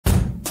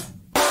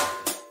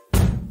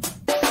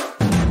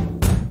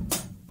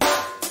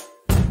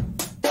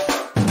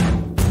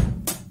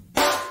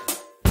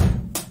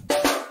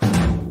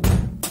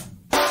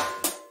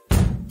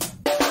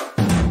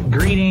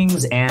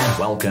Greetings and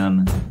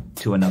welcome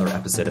to another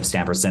episode of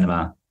Stamper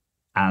Cinema.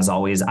 As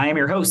always, I am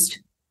your host.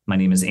 My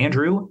name is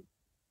Andrew.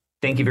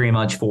 Thank you very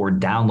much for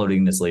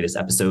downloading this latest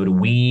episode.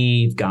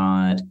 We've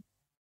got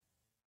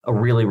a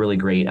really, really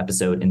great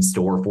episode in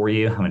store for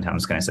you. How many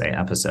times can I say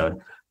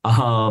episode? We're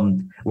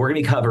going to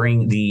be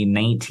covering the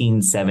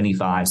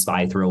 1975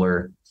 spy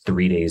thriller,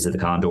 3 Days of the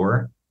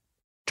Condor,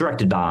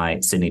 directed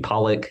by Sidney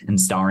Pollack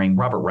and starring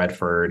Robert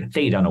Redford,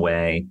 Faye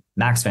Dunaway,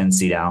 Max von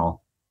Sydow.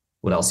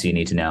 What else do you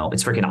need to know?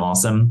 It's freaking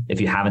awesome.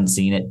 If you haven't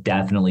seen it,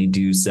 definitely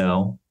do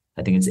so.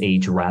 I think it's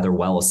aged rather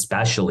well,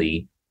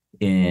 especially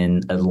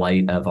in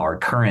light of our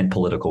current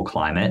political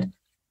climate.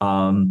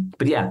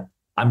 But yeah,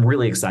 I'm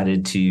really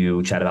excited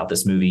to chat about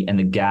this movie. And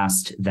the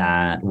guest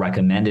that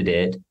recommended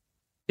it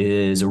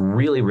is a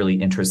really,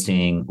 really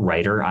interesting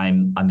writer.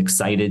 I'm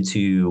excited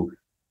to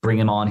bring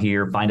him on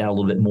here, find out a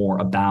little bit more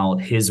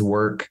about his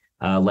work,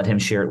 let him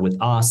share it with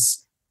us.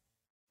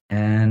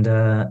 And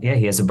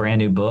he has a brand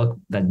new book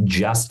that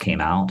just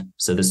came out.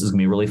 So this is going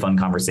to be a really fun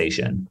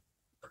conversation.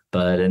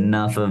 But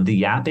enough of the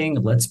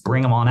yapping. Let's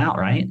bring him on out,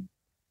 right?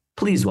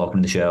 Please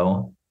welcome to the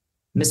show,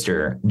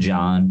 Mr.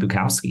 John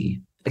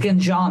Bukowski. Again,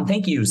 John,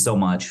 thank you so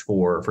much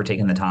for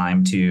taking the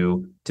time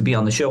to be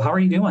on the show. How are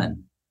you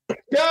doing?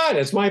 God,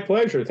 it's my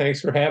pleasure. Thanks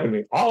for having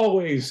me.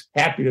 Always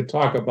happy to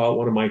talk about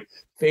one of my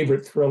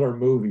favorite thriller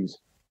movies,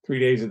 3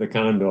 Days of the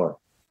Condor.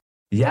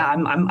 Yeah,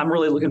 I'm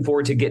really looking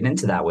forward to getting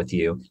into that with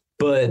you.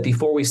 But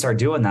before we start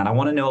doing that, I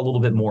want to know a little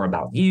bit more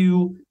about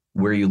you,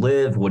 where you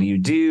live, what do you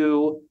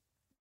do,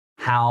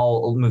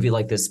 how a movie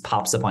like this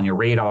pops up on your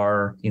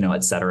radar,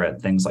 et cetera,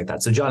 things like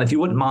that. So, John, if you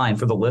wouldn't mind,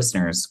 for the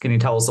listeners, can you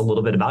tell us a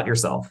little bit about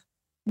yourself?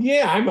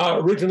 Yeah, I'm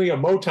originally a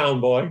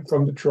Motown boy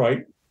from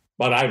Detroit,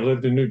 but I've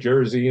lived in New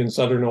Jersey and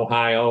Southern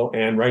Ohio,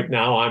 and right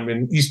now I'm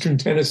in Eastern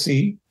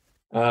Tennessee,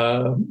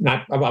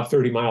 not about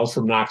 30 miles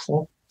from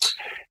Knoxville.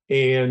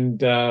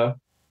 And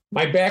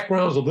my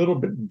background is a little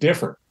bit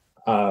different.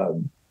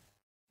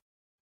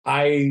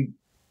 I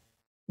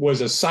was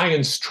a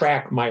science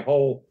track my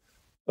whole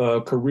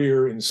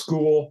career in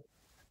school.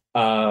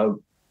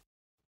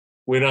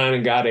 Went on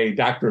and got a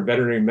doctor of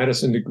veterinary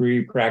medicine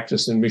degree,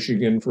 practiced in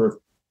Michigan for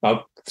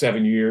about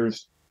 7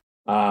 years.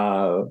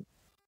 Left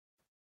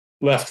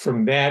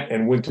from that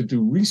and went to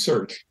do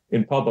research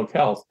in public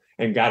health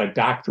and got a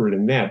doctorate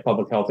in that,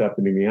 public health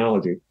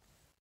epidemiology.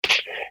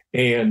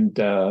 And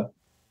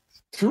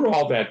through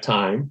all that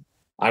time,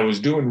 I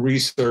was doing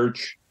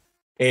research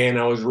and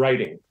I was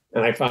writing.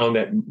 And I found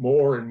that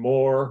more and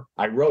more,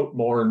 I wrote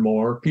more and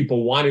more.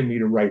 People wanted me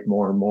to write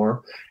more and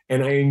more.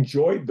 And I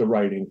enjoyed the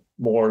writing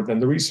more than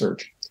the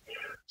research.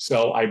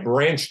 So I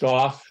branched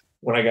off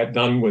when I got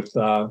done with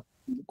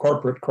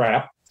corporate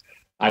crap.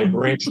 I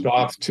branched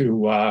off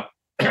to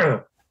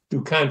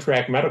do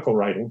contract medical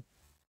writing.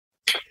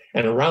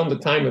 And around the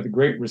time of the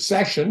Great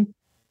Recession,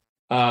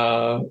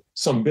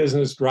 some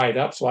business dried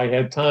up. So I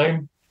had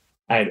time.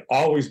 I had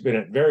always been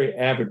a very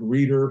avid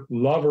reader,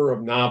 lover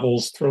of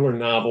novels, thriller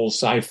novels,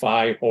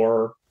 sci-fi,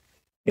 horror,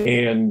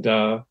 and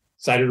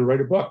decided to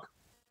write a book.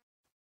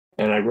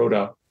 And I wrote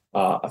a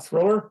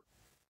thriller,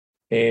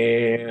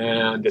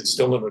 and it's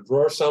still in a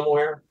drawer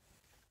somewhere.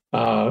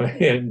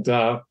 And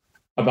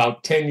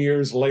about 10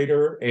 years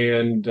later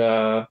and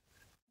a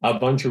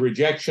bunch of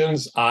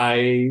rejections,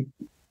 I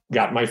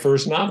got my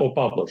first novel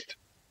published,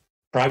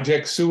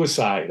 Project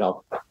Suicide.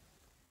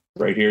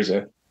 Right here's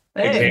an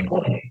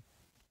example.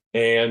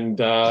 And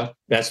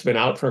that's been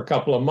out for a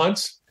couple of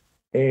months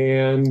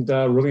and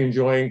really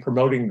enjoying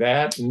promoting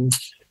that. And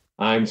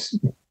I'm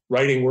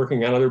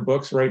working on other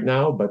books right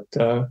now, but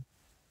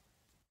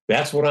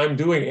that's what I'm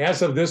doing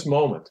as of this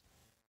moment.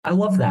 I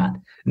love that.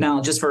 Now,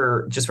 just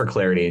for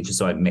clarity, just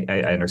so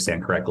I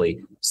understand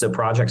correctly. So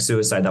Project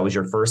Suicide, that was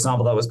your first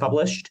novel that was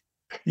published?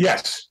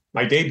 Yes.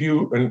 My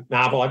debut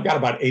novel. I've got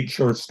about 8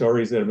 short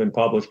stories that have been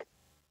published,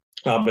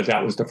 but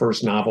that was the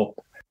first novel.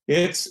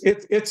 It's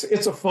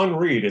a fun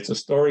read. It's a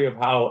story of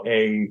how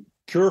a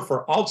cure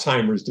for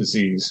Alzheimer's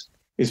disease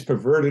is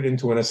perverted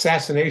into an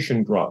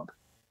assassination drug.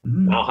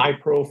 Now,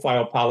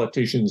 high-profile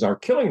politicians are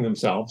killing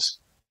themselves,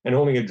 and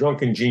only a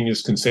drunken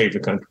genius can save the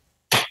country.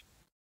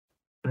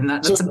 And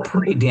that's a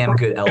pretty damn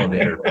good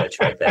elevator pitch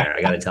right there,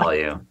 I got to tell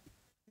you.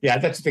 Yeah,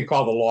 that's what they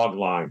call the log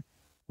line.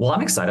 Well,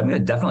 I'm excited. I'm going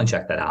to definitely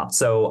check that out.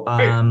 So,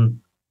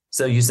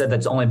 So you said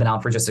that's only been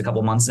out for just a couple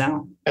of months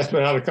now? That's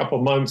been out a couple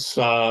of months.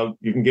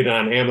 You can get it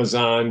on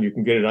Amazon. You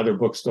can get it at other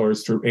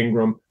bookstores through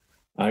Ingram.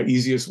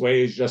 Easiest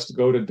way is just to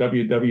go to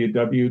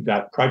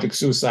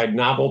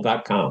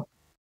www.projectsuicidenovel.com.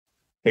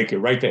 Take you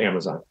right to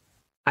Amazon.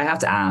 I have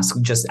to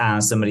ask, just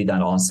as somebody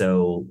that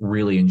also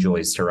really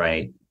enjoys to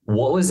write,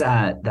 what was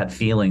that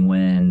feeling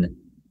when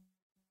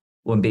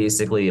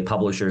basically a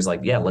publisher's like,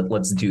 yeah,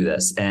 let's do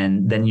this,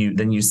 and then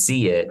you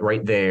see it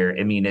right there?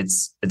 I mean,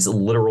 it's a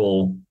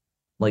literal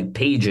like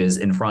pages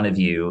in front of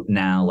you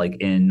now, like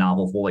in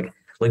novel form.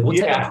 Like what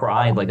type of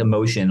pride, like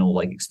emotional,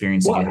 like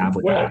experience do you have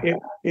with that?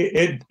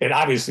 It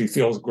obviously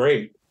feels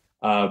great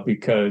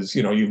because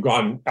you've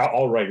gone.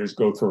 All writers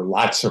go through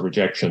lots of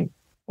rejection.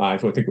 I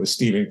think it was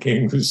Stephen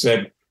King who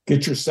said,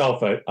 "Get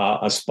yourself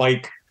a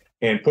spike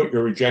and put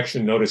your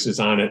rejection notices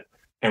on it.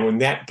 And when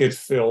that gets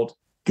filled,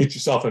 get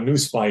yourself a new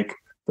spike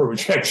for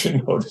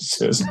rejection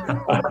notices.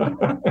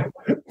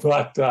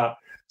 But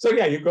so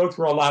yeah, you go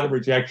through a lot of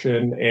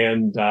rejection,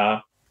 and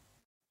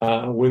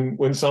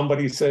when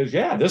somebody says,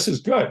 "Yeah, this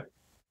is good.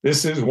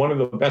 This is one of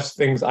the best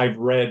things I've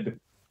read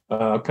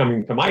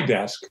coming to my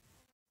desk,"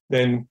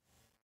 then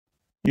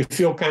you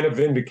feel kind of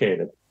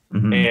vindicated.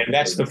 Mm-hmm. And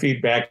that's the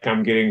feedback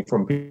I'm getting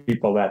from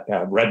people that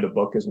have read the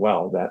book as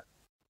well, that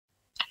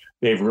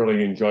they've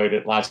really enjoyed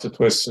it. Lots of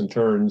twists and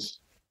turns,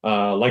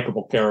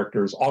 likable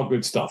characters, all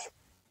good stuff.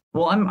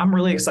 Well, I'm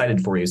really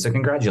excited for you. So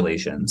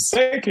congratulations.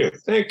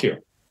 Thank you.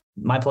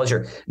 My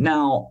pleasure.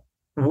 Now,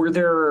 were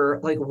there,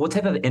 like, what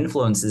type of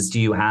influences do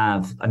you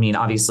have? I mean,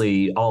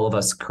 obviously, all of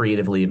us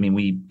creatively, I mean,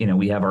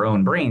 we have our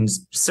own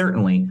brains,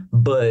 certainly,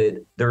 but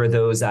there are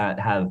those that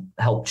have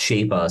helped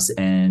shape us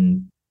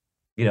and,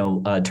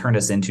 turned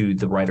us into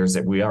the writers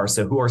that we are.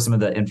 So who are some of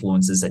the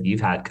influences that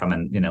you've had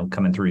coming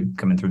through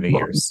the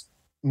years?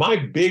 My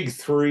big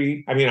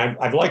three, I mean,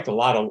 I've liked a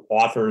lot of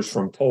authors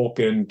from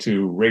Tolkien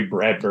to Ray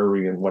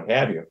Bradbury and what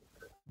have you.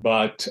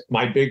 But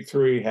my big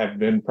three have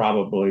been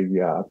probably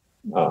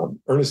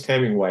Ernest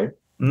Hemingway.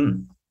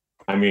 Mm.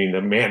 I mean,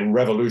 the man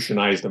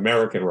revolutionized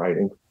American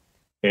writing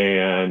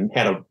and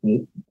had a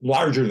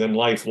larger than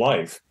life.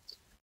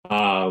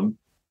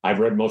 I've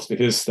read most of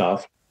his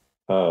stuff.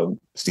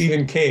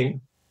 Stephen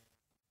King,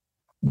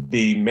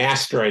 the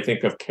master, I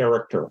think, of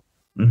character.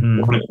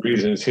 Mm-hmm. One of the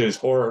reasons his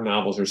horror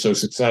novels are so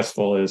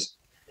successful is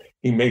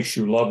he makes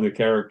you love the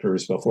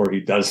characters before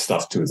he does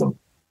stuff to them.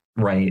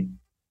 Right.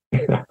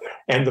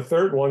 And the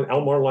third one,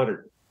 Elmore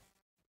Leonard,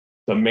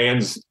 the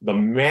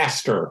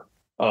master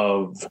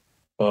of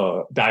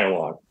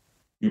dialogue.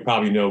 You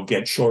probably know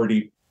Get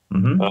Shorty,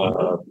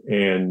 mm-hmm.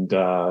 And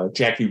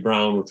Jackie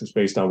Brown, which was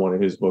based on one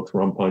of his books,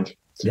 Rum Punch.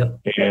 Yep.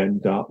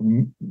 And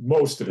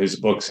most of his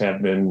books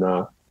have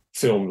been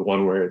filmed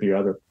one way or the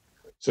other.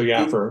 So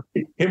yeah, for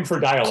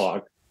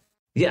dialogue.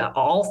 Yeah,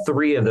 all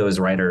three of those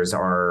writers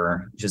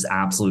are just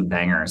absolute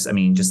bangers. I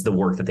mean, just the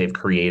work that they've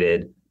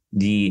created.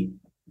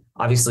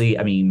 Obviously,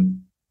 I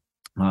mean,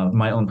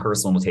 my own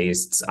personal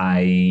tastes.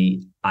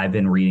 I've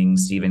been reading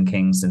Stephen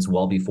King since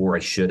well before I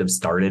should have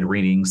started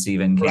reading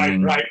Stephen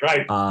King.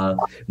 Right.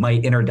 My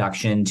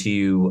introduction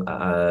to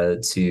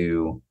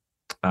oh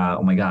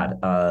my God,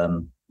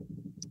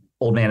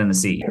 Old Man in the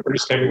Sea.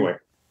 Ernest Hemingway.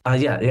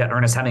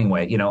 Ernest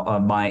Hemingway.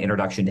 My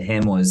introduction to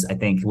him was, I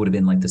think it would have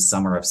been like the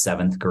summer of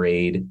 7th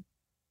grade.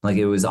 Like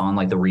it was on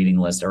like the reading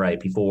list. All right,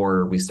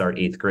 before we start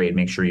 8th grade,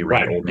 make sure you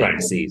read Old Man in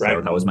the Sea.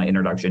 So that was my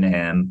introduction to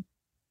him.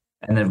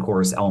 And then of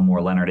course,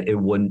 Elmore Leonard. It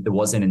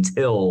wasn't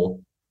until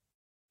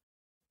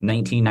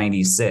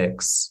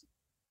 1996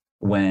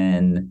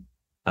 when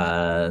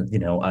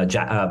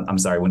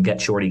when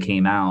Get Shorty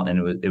came out,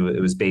 and it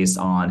was based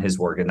on his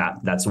work, and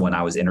that's when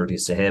I was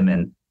introduced to him.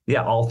 And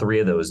yeah, all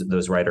three of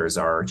those writers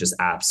are just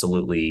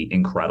absolutely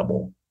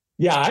incredible.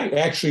 Yeah, I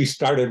actually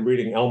started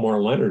reading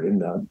Elmore Leonard in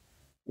the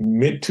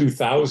mid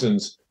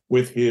 2000s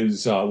with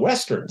his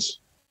westerns.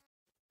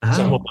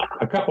 Oh.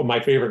 A couple of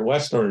my favorite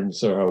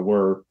westerns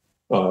were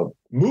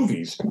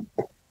movies.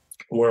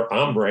 Were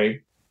Hombre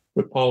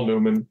with Paul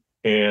Newman,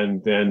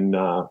 and then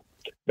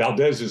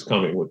Valdez is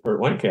Coming with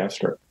Burt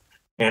Lancaster.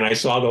 And I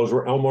saw those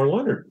were Elmore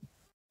Leonard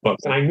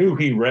books, and I knew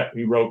he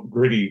wrote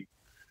gritty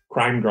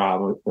crime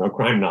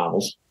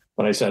novels.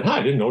 But I said,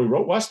 I didn't know he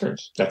wrote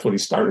westerns. That's what he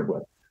started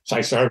with. So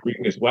I started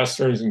reading his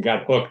westerns and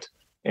got hooked.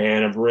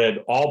 And I've read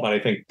all but I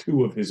think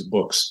 2 of his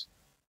books.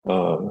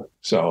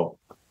 So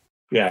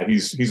yeah,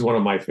 he's one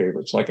of my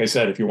favorites. Like I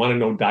said, if you want to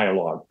know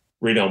dialogue,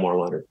 read Elmore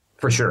Leonard.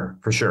 For sure.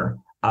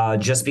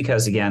 Just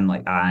because, again,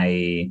 like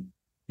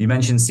you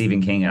mentioned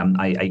Stephen King,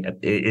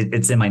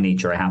 it's in my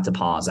nature. I have to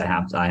pause. I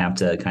have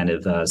to kind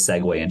of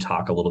segue and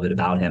talk a little bit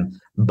about him.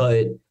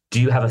 But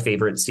do you have a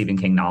favorite Stephen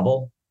King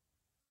novel?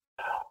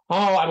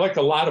 Oh, I like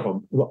a lot of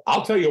them.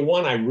 I'll tell you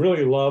one I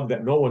really love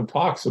that no one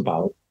talks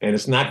about, and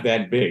it's not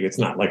that big. It's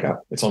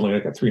only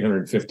like a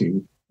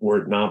 350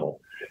 word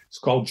novel. It's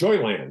called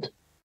Joyland.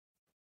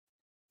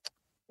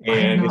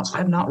 And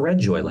I've not read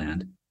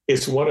Joyland.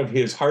 It's one of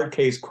his hard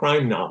case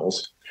crime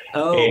novels.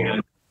 Oh,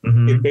 and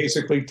mm-hmm. It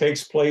basically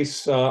takes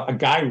place, a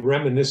guy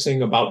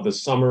reminiscing about the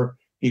summer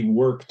he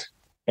worked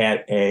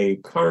at a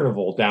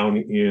carnival down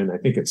in, I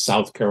think it's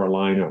South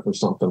Carolina or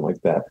something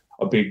like that,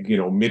 a big,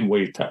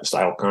 Midway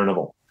style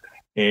carnival.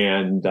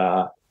 And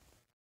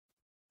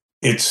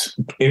it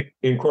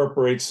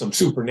incorporates some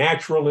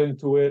supernatural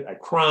into it, a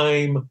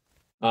crime,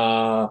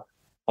 a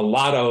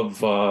lot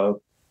of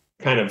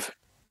kind of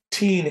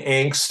teen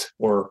angst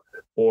or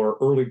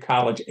early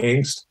college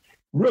angst.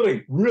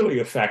 Really, really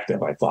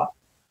effective, I thought.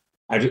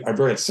 I've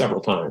read it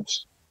several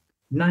times.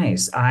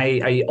 Nice.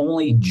 I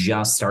only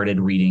just started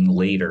reading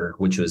Later,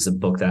 which was a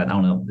book that, I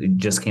don't know, it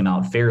just came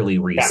out fairly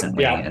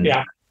recently.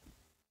 Yeah.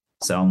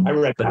 So I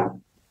read that.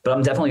 But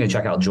I'm definitely going to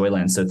check out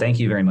Joyland. So thank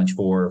you very much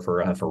for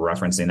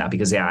referencing that,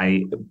 because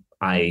I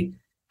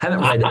haven't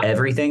read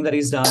everything that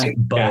he's done.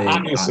 But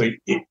obviously,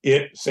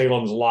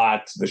 Salem's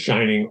Lot, The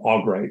Shining,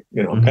 all great.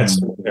 Mm-hmm. Pet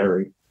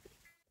Sematary.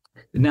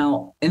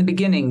 Now, in the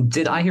beginning,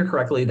 did I hear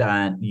correctly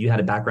that you had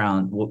a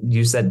background?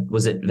 You said,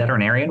 was it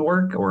veterinarian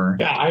work or?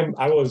 Yeah,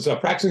 I was a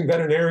practicing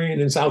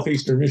veterinarian in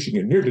southeastern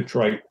Michigan, near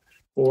Detroit,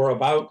 for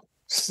about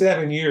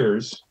 7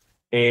 years.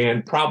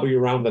 And probably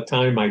around the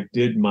time I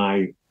did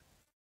my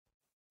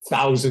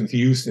 1,000th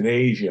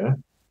euthanasia,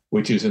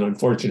 which is an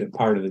unfortunate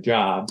part of the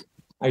job,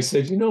 I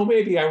said,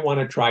 maybe I want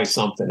to try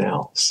something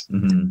else.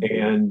 Mm-hmm.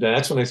 And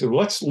that's when I said, well,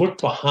 let's look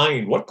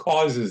behind what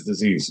causes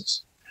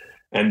diseases.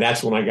 And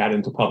that's when I got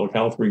into public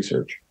health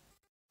research.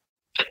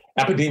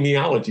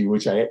 Epidemiology,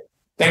 which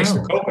thanks to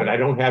COVID, I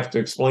don't have to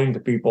explain to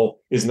people,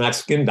 is not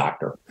skin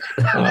doctor.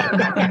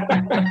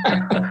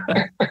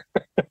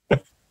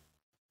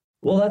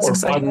 Well, that's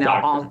exciting.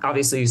 Now,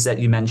 obviously,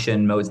 you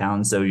mentioned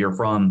Motown, so you're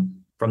from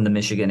the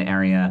Michigan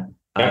area.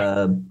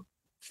 Yeah.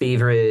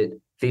 Favorite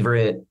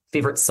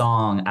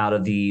song out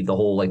of the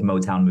whole like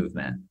Motown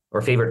movement,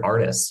 or favorite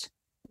artist?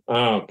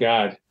 Oh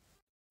God,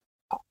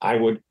 I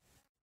would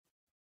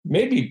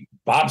maybe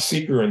Bob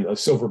Seger and the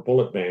Silver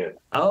Bullet Band.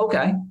 Oh,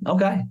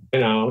 okay.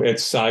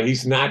 It's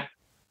he's not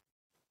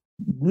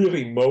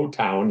really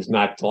Motown. He's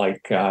not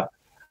like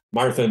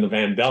Martha and the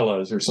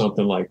Vandellas or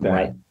something like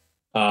that.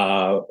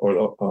 Right.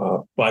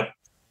 But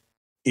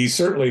he's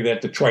certainly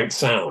that Detroit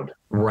sound.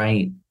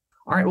 Right.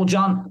 All right. Well,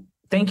 John,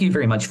 thank you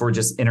very much for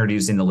just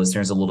introducing the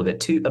listeners a little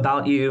bit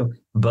about you.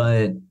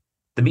 But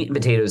the meat and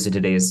potatoes of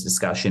today's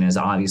discussion is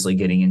obviously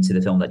getting into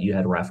the film that you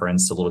had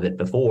referenced a little bit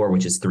before,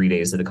 which is 3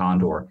 Days of the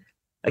Condor.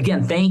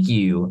 Again, thank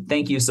you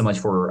so much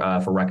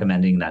for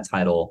recommending that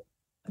title.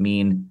 I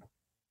mean,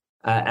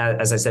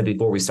 as I said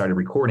before we started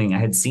recording, I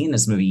had seen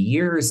this movie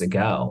years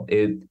ago.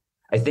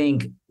 I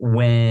think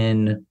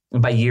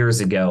by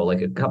years ago,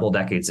 like a couple of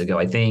decades ago,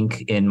 I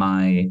think in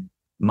my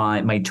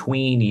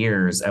tween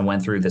years, I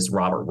went through this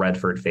Robert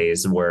Redford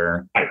phase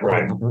where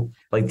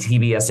like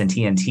TBS and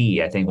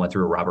TNT, I think, went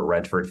through a Robert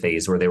Redford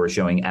phase where they were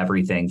showing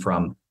everything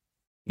from,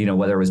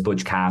 whether it was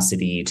Butch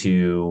Cassidy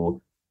to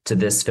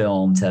this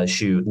film to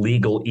shoot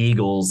Legal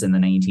Eagles in the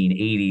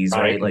 1980s,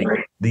 right?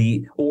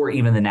 Or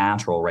even The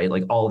Natural, right?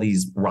 Like all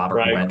these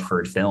Robert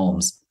Redford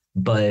films.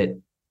 But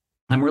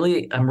I'm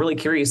really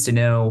curious to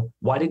know,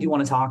 why did you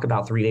want to talk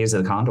about 3 Days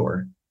of the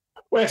Condor?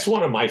 Well, it's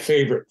one of my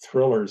favorite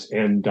thrillers.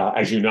 And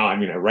as you know, I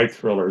write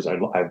thrillers. I've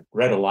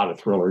read a lot of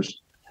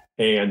thrillers.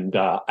 And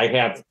I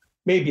have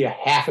maybe a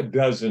half a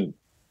dozen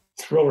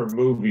thriller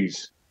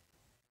movies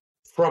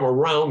from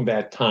around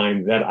that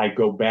time that I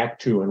go back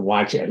to and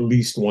watch at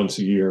least once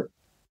a year.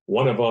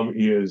 One of them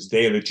is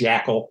Day of the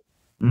Jackal.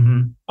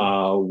 Mm-hmm.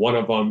 One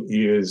of them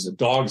is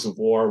Dogs of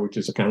War, which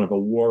is a kind of a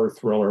war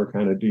thriller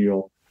kind of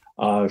deal.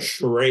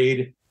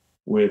 Charade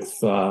with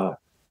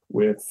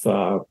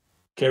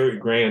Cary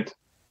Grant.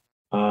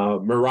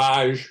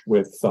 Mirage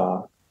with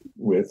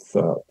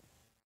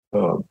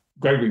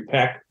Gregory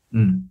Peck.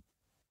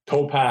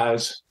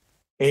 Topaz,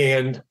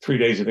 and 3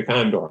 Days of the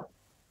Condor.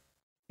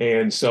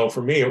 And so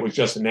for me, it was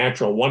just a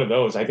natural one of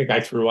those. I think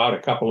I threw out a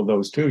couple of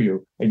those to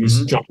you, and you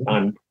jumped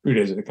on 3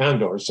 Days of the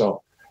Condor.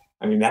 So,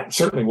 that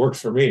certainly works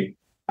for me.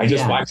 I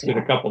just watched it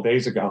a couple of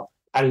days ago.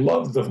 I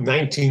love the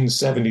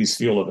 1970s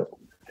feel of it.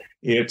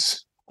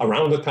 It's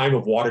around the time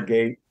of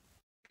Watergate.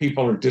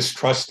 People are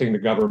distrusting the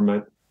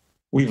government.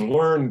 We've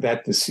learned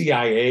that the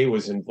CIA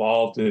was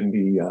involved in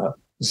the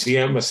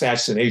Diem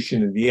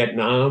assassination in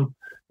Vietnam,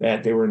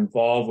 that they were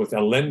involved with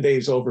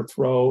Allende's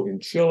overthrow in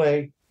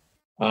Chile.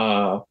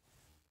 A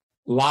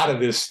lot of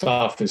this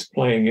stuff is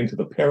playing into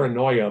the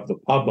paranoia of the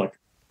public.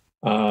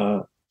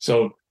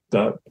 So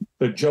the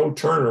Joe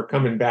Turner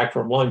coming back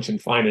from lunch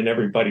and finding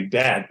everybody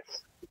dead,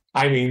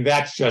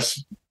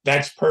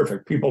 that's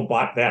perfect. People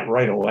bought that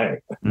right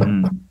away.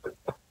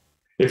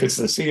 If it's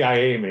the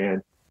CIA,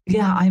 man.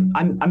 Yeah,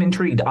 I'm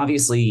intrigued.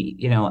 Obviously,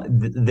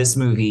 this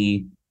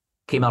movie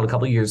came out a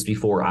couple of years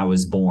before I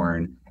was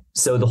born.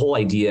 So the whole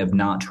idea of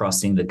not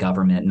trusting the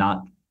government,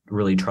 not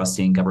really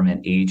trusting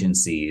government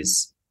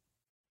agencies,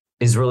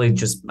 is really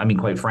just,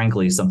 quite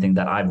frankly, something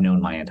that I've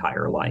known my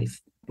entire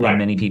life. Right. And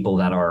many people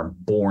that are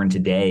born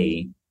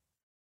today,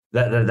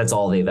 that's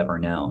all they've ever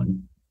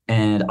known.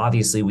 And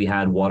obviously we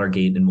had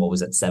Watergate in,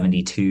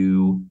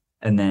 72?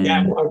 And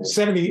then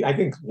 70, I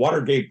think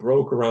Watergate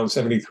broke around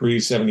 73,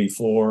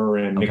 74,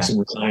 and Nixon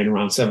resigned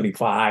around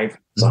 75,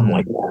 something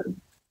like that.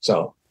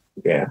 So,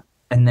 yeah.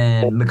 And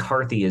then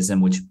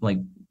McCarthyism, which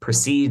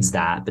precedes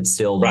that, but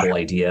still the whole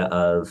idea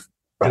of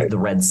the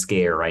Red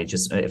Scare, right?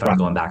 Just if I'm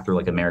going back through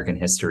American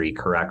history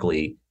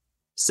correctly.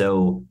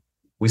 So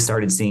we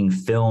started seeing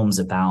films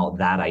about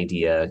that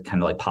idea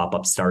kind of pop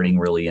up starting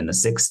really in the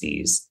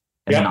 60s.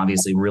 And then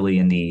obviously really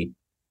in the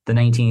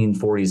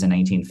 1940s and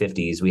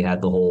 1950s, we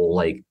had the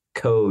whole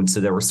code. So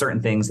there were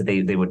certain things that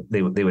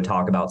they would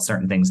talk about,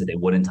 certain things that they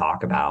wouldn't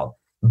talk about.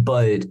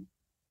 But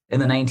in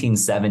the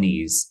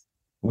 1970s,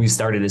 we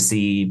started to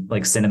see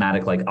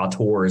cinematic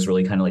auteurs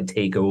really kind of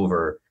take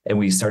over, and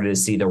we started to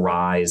see the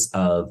rise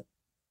of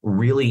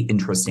really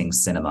interesting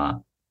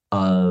cinema,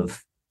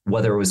 of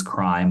whether it was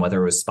crime,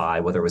 whether it was spy,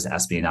 whether it was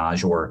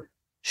espionage, or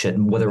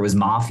whether it was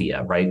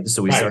mafia, right?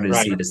 So we started to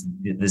see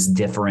this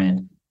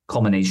different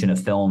culmination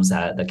of films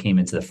that came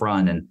into the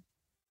front. And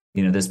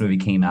This movie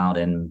came out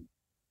in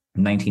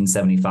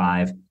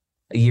 1975.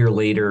 A year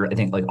later, I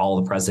think like All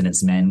the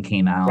President's Men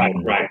came out.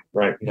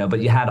 Right.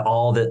 But you had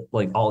all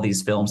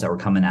these films that were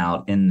coming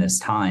out in this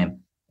time.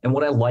 And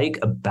what I like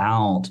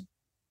about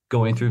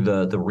going through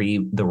the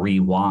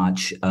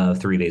rewatch of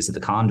 3 Days of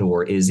the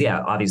Condor is,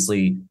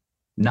 obviously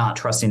not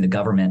trusting the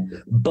government.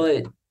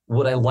 But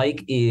what I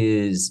like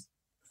is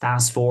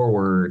fast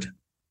forward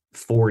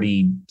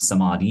 40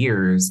 some odd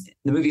years,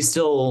 the movie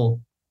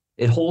still,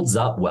 it holds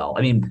up well.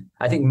 I mean,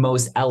 I think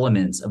most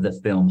elements of the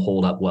film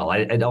hold up well.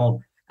 I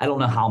don't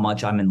know how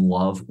much I'm in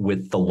love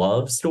with the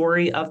love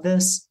story of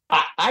this.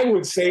 I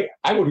would say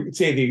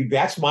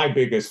that's my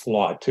biggest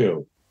flaw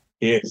too,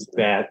 is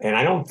that, and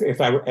I don't,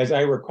 as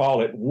I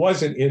recall, it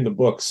wasn't in the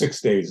book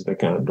 6 Days of the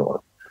Condor,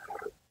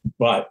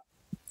 but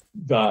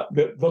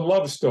the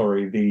love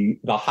story,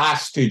 the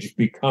hostage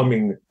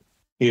becoming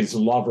his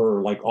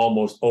lover like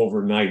almost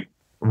overnight.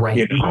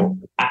 Right.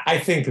 I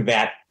think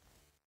that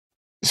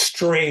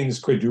strains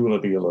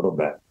credulity a little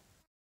bit.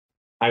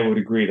 I would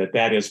agree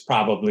that is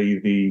probably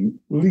the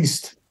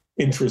least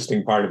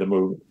interesting part of the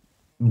movie.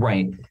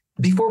 Right.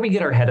 Before we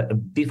get ahead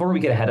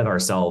of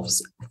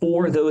ourselves,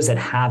 for those that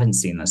haven't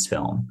seen this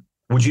film,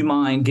 would you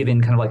mind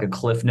giving kind of like a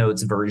Cliff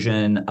Notes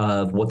version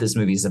of what this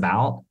movie is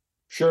about?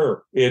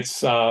 Sure.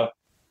 It's Joe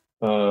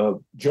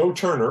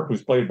Turner,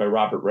 who's played by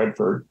Robert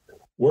Redford,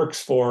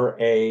 works for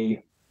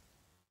a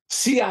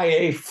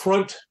CIA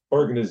front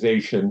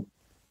organization,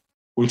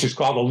 which is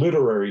called a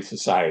literary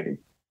society.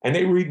 And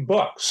they read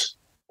books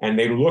and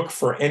they look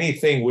for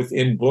anything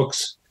within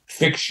books,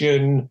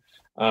 fiction,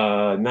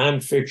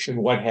 nonfiction,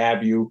 what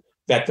have you,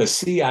 that the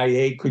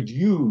CIA could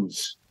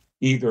use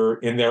either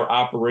in their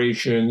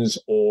operations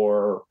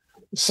or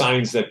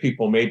signs that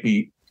people may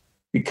be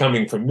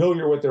becoming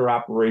familiar with their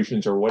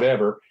operations or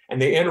whatever.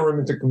 And they enter them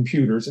into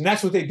computers, and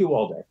that's what they do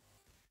all day.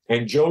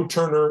 And Joe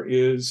Turner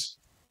is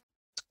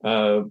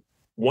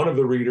one of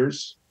the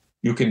readers.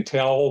 You can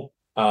tell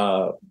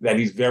that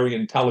he's very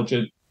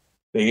intelligent.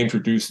 They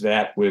introduce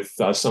that with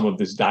some of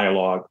this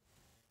dialogue.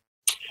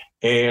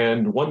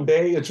 And one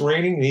day it's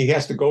raining and he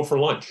has to go for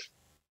lunch.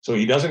 So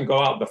he doesn't go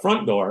out the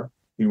front door.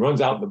 He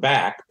runs out the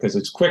back because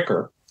it's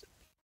quicker.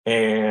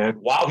 And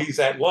while he's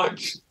at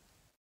lunch,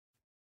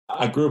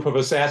 a group of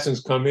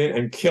assassins come in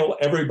and kill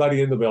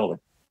everybody in the building.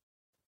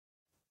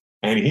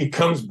 And he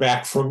comes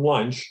back from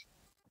lunch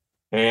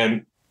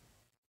and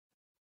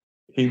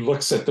he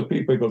looks at the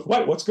people. He goes,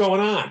 what's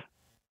going on?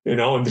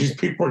 And these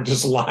people are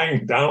just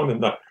lying down in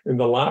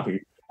the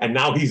lobby. And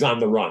now he's on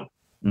the run.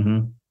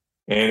 Mm-hmm.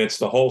 And it's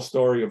the whole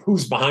story of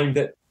who's behind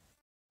it.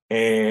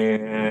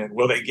 And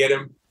will they get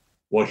him?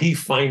 Will he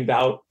find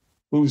out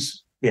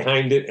who's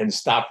behind it and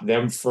stop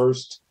them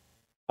first?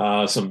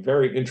 Some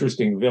very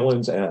interesting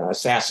villains, an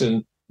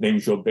assassin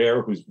named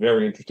Gilbert, who's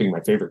very interesting,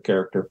 my favorite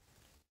character.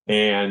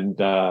 And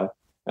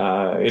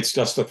it's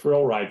just a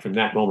thrill ride from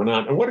that moment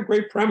on. And what a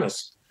great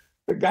premise.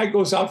 The guy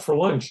goes out for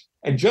lunch,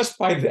 and just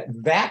by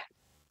that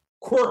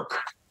quirk,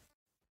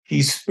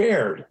 he's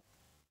spared,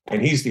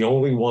 and he's the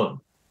only one.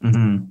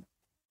 Mm-hmm.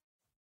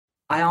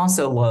 I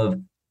also love,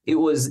 it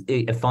was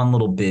a fun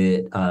little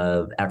bit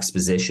of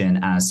exposition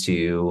as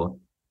to,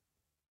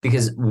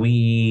 because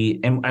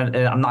and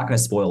I'm not going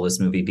to spoil this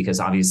movie because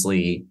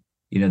obviously,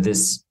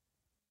 it's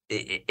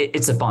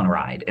a fun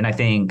ride. And I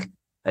think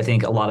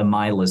a lot of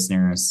my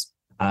listeners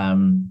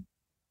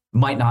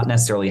might not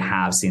necessarily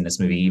have seen this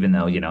movie, even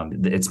though,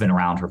 it's been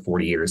around for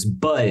 40 years,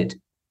 but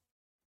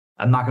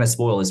I'm not going to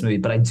spoil this movie,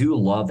 but I do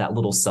love that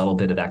little subtle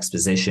bit of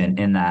exposition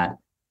in that,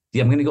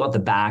 I'm going to go out the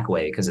back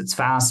way because it's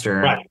faster.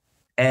 Right.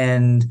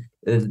 And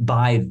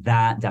by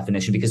that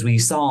definition, because we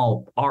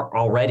saw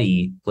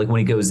already, like when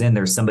he goes in,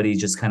 there's somebody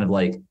just kind of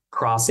like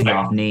crossing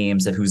off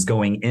names of who's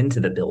going into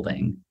the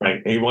building.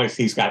 Right.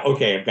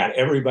 I've got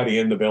everybody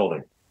in the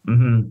building.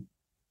 Mm-hmm.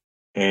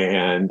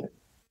 And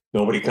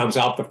nobody comes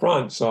out the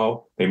front,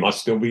 so they must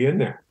still be in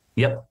there.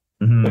 Yep.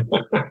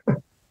 Mm-hmm.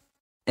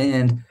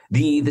 And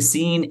the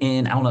scene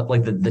in, I don't know,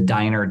 like the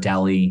diner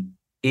deli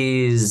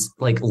is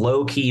like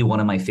low key one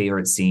of my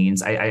favorite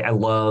scenes. I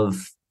love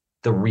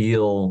the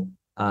real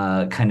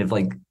kind of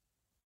like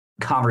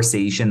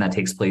conversation that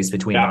takes place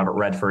between Robert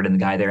Redford and the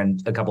guy there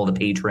and a couple of the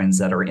patrons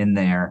that are in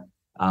there.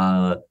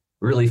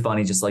 Really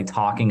funny, just like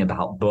talking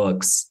about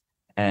books,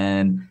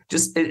 and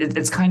just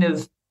it's kind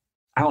of,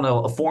 I don't know,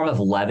 a form of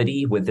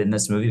levity within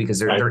this movie because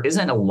there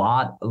isn't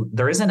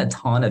a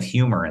ton of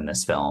humor in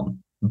this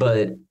film,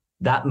 but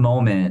that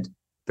moment,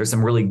 there's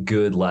some really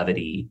good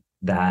levity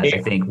that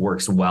I think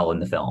works well in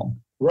the film.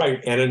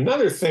 Right. And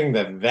another thing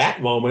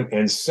that moment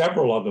and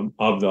several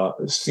of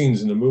the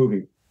scenes in the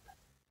movie,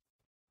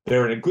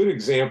 they're a good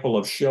example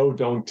of show,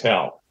 don't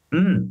tell.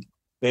 Mm.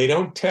 They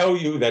don't tell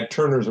you that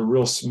Turner's a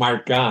real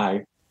smart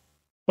guy,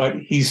 but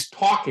he's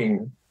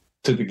talking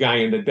to the guy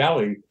in the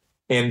deli,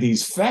 and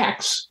these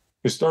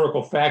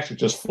historical facts are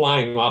just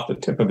flying off the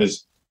tip of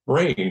his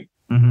brain.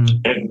 Mm-hmm.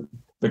 And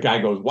the guy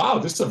goes, wow,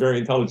 this is a very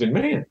intelligent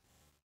man,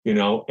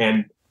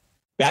 and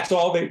that's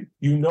all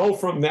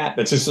from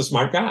that's just a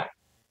smart guy.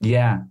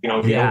 Yeah. You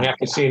don't have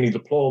to see any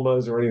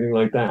diplomas or anything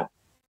like that.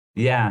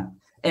 Yeah.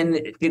 and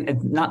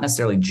not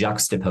necessarily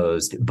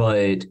juxtaposed,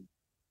 but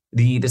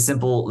the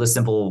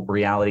simple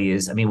reality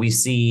is, I mean, we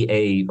see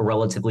a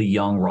relatively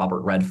young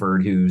Robert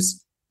Redford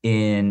who's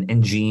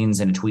in jeans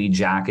and a tweed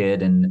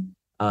jacket and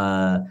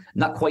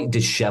not quite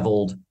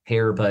disheveled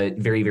hair, but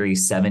very, very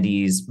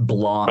 70s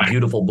blonde,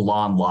 beautiful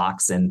blonde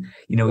locks. And,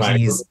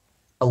 he's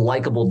a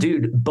likable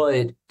dude,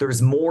 but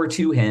there's more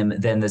to him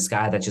than this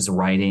guy that's just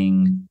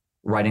riding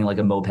like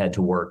a moped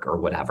to work or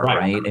whatever.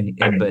 Right.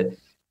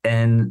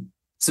 And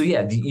so,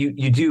 yeah,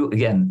 you do,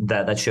 again,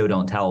 that show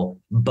don't tell,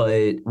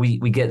 but we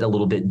get a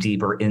little bit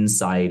deeper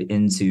insight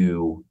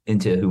into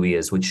who he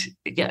is, which,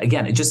 yeah,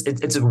 again,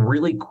 it's a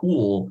really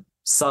cool,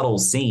 subtle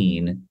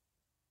scene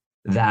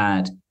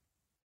that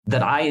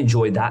I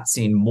enjoyed that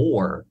scene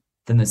more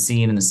than the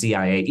scene in the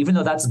CIA, even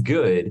though that's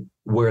good,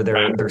 where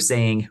they're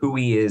saying who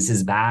he is,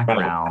 his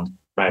background,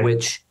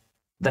 which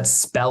that's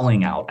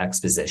spelling out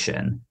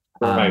exposition.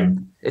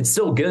 It's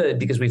still good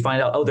because we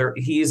find out,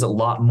 he's a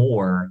lot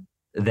more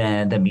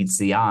than meets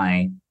the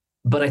eye.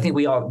 But I think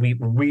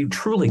we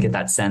truly get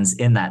that sense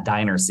in that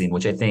diner scene,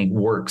 which I think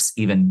works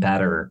even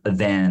better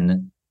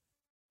than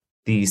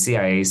the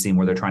CIA scene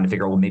where they're trying to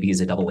figure out, well, maybe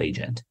he's a double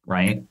agent,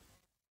 right?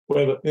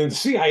 Well, in the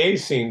CIA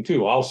scene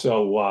too,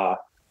 also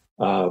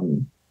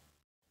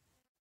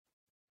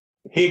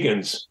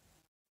Higgins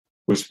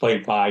was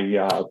played by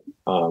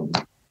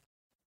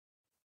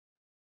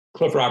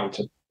Cliff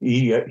Robertson.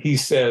 He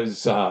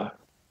says,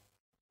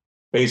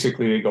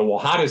 basically, they go, well,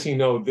 how does he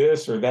know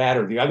this or that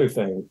or the other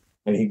thing?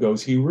 And he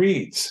goes, he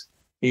reads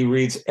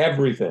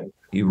everything,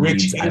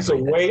 which is a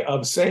way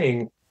of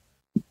saying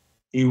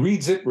he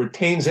reads it,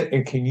 retains it,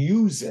 and can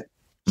use it.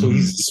 So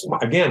he's,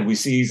 again, we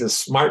see he's a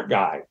smart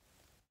guy.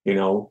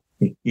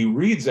 He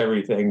reads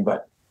everything,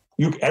 but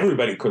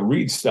everybody could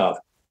read stuff.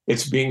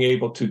 It's being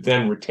able to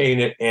then retain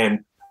it and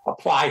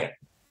apply it,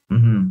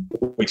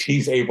 which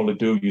he's able to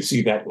do. You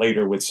see that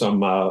later with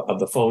some of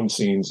the phone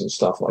scenes and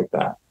stuff like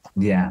that.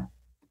 Yeah.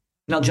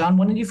 Now, John,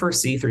 when did you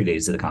first see 3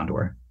 Days of the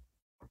Condor?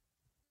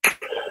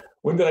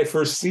 When did I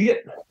first see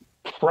it?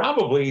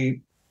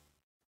 Probably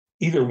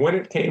either when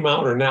it came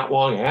out or not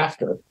long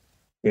after,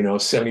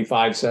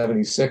 75,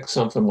 76,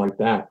 something like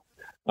that.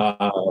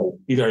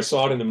 Either I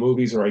saw it in the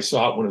movies or I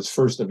saw it when it was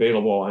first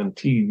available on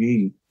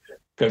TV.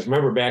 Because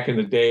remember, back in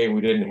the day,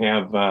 we didn't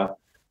have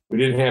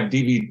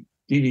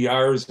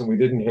DVRs and we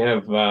didn't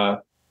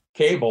have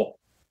cable.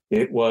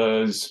 It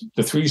was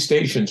the 3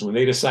 stations. When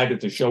they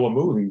decided to show a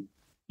movie,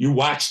 you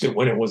watched it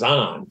when it was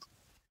on.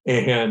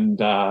 And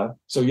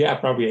so, yeah,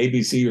 probably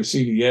ABC or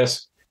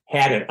CBS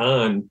had it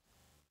on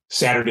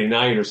Saturday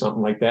night or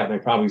something like that. And I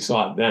probably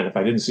saw it then if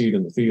I didn't see it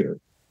in the theater.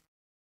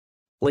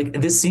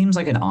 Like, this seems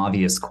like an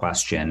obvious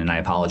question, and I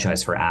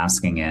apologize for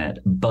asking it,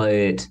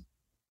 but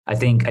I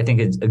think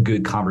it's a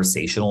good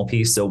conversational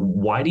piece. So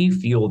why do you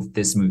feel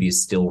this movie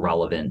is still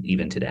relevant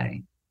even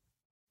today?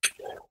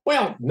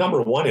 Well,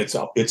 number one, it's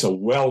a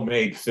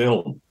well-made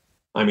film.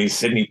 I mean,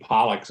 Sidney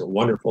Pollack's a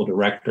wonderful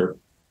director.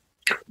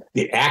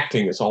 The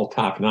acting is all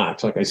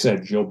top-notch. Like I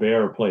said,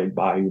 Gilbert, played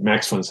by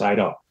Max von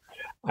Sydow,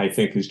 I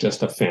think is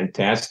just a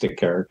fantastic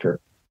character.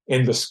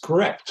 And the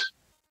script,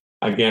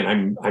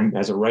 again, I'm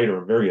as a writer,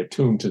 I'm very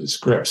attuned to the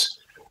scripts.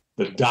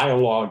 The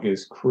dialogue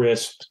is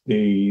crisp.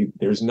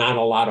 There's not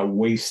a lot of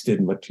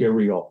wasted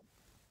material.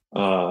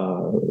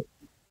 I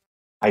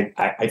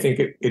think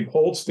it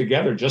holds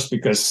together just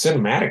because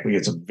cinematically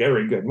it's a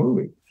very good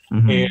movie.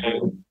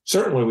 And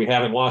certainly we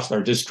haven't lost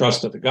our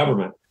distrust of the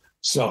government.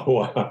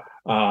 So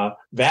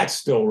that's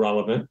still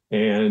relevant.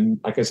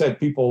 And like I said,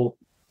 people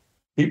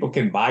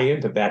can buy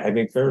into that, I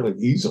think, fairly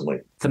easily.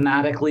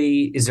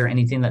 Thematically, is there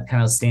anything that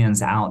kind of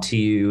stands out to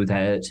you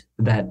that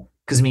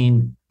because, I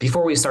mean,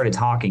 before we started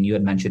talking, you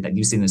had mentioned that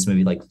you've seen this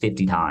movie like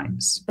 50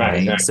 times, right?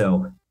 Exactly.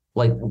 So,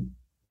 like,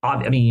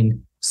 I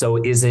mean, so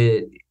is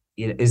it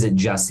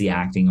just the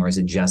acting or is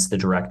it just the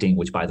directing,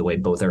 which, by the way,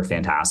 both are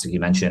fantastic? You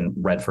mentioned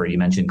Redford, you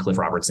mentioned Cliff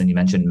Robertson, you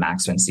mentioned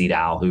Max von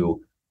Sydow,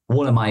 who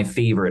one of my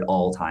favorite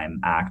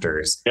all-time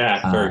actors.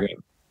 Yeah, very good.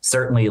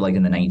 Certainly, like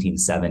in the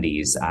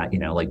 1970s,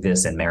 like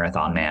this and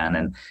Marathon Man,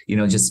 and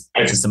just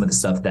some of the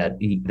stuff that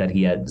he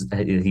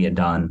had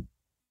done.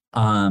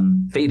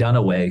 Faye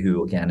Dunaway,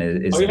 who again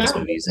is in this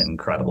movie, is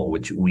incredible.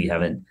 Which we've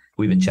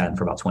been chatting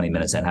for about 20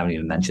 minutes and haven't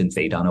even mentioned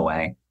Faye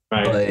Dunaway.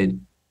 Right. But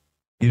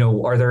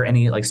are there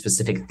any like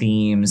specific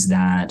themes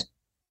that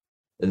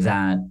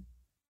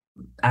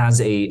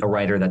as a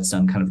writer that's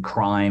done kind of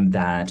crime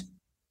that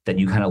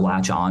you kind of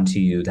latch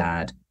onto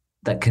that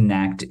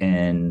connect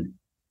and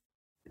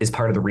is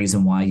part of the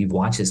reason why you've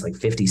watched this like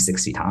 50,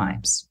 60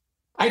 times?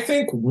 I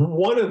think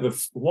one of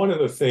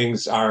the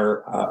things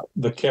are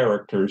the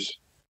characters.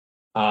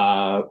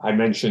 I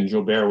mentioned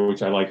Gilbert,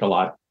 which I like a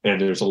lot,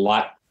 and there's a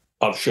lot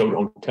of show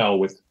don't tell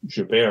with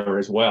Gilbert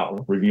as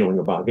well, revealing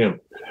about him.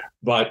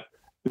 But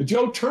the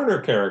Joe Turner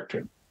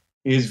character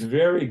is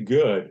very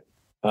good.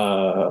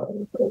 I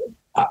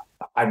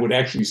would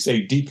actually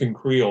say Deacon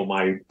Creel,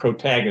 my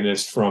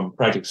protagonist from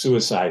Project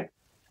Suicide.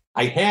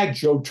 I had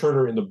Joe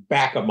Turner in the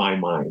back of my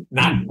mind,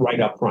 not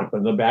right up front, but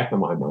in the back of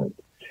my mind.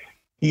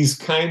 He's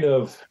kind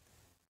of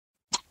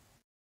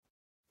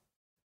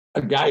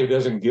a guy who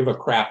doesn't give a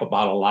crap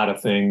about a lot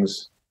of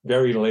things,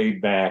 very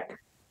laid back,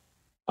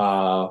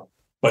 but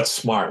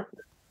smart,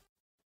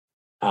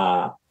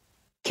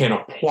 can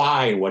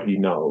apply what he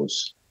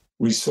knows,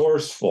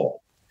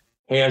 resourceful,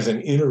 has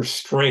an inner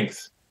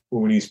strength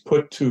when he's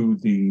put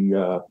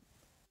the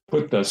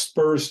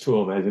spurs to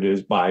him, as it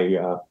is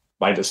by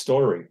the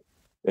story.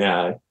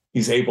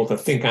 He's able to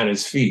think on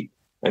his feet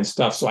and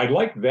stuff. So I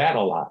like that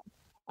a lot.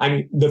 I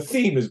mean, the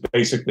theme is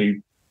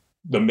basically,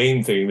 the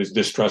main theme is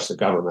distrust the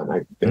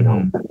government.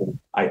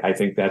 I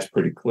think that's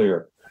pretty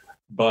clear.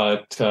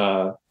 But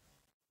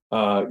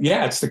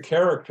it's the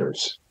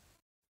characters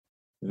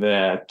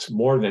that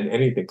more than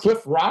anything.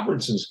 Cliff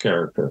Robertson's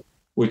character,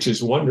 which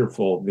is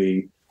wonderful,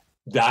 the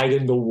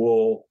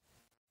dyed-in-the-wool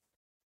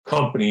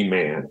company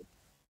man,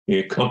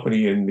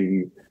 company in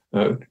the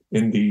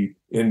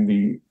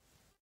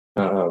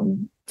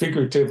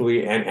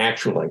figuratively and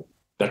actually,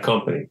 the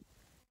company.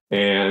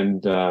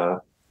 And,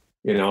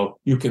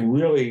 you can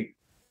really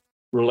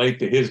relate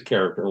to his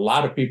character. A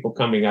lot of people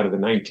coming out of the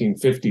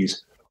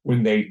 1950s,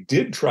 when they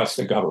did trust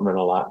the government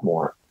a lot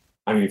more.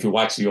 I mean, if you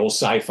watch the old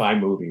sci-fi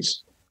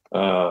movies,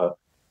 the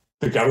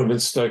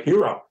government's the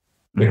hero,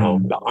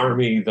 the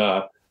army,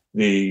 the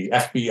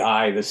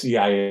FBI, the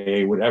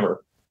CIA,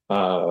 whatever.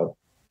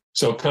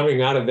 So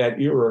coming out of that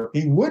era,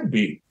 he would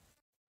be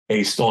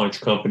a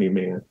staunch company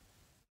man.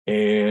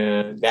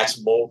 And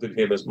that's molded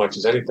him as much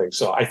as anything.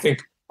 So I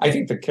think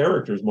the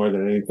characters, more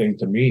than anything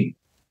to me,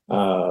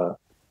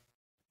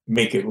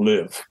 make it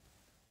live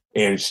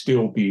and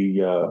still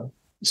be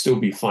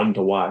fun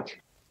to watch,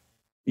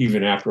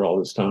 even after all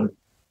this time.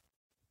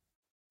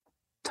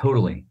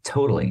 Totally.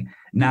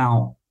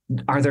 Now,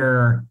 are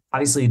there,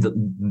 obviously the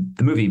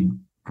movie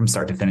from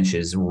start to finish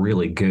is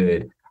really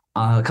good.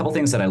 A couple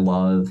things that I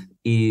love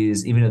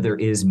is, even though there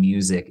is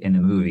music in the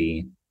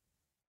movie,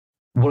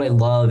 what I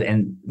love,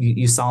 and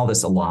you saw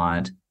this a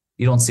lot,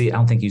 I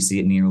don't think you see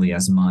it nearly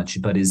as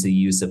much, but is the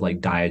use of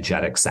like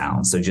diegetic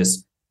sounds. So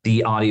just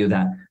the audio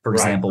that, for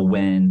example,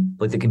 when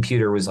like the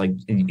computer was like,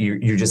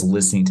 you're just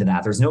listening to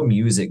that. There's no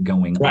music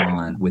going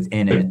on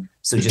within it.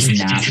 So just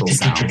natural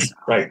sounds.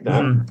 Right.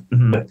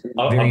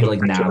 Very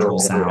like natural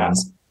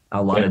sounds.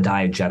 A lot of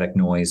diegetic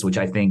noise, which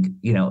I think,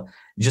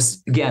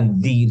 just again,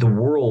 the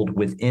world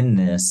within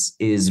this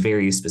is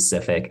very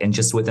specific. And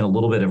just within a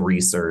little bit of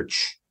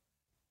research,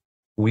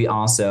 we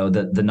also,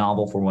 the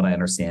novel, from what I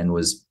understand,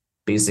 was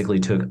basically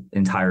took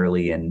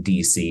entirely in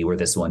DC, where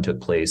this one took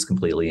place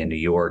completely in New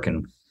York.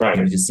 And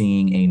you're just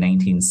seeing a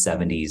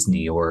 1970s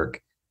New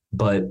York.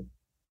 But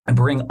I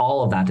bring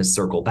all of that to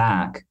circle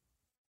back.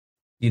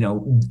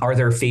 Are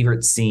there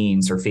favorite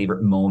scenes or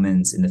favorite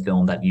moments in the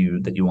film that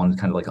you want to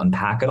kind of like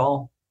unpack at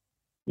all?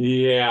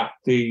 Yeah.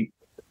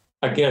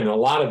 Again, a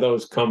lot of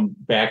those come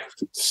back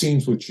to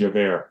scenes with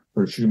Javert,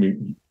 or excuse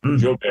me,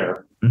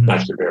 Jobert,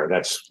 not Javert,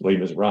 that's Les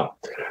Miserables,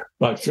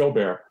 but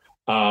Jobert.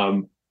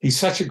 He's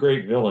such a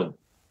great villain.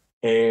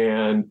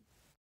 And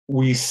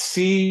we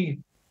see,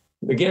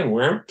 again,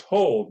 we aren't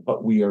told,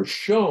 but we are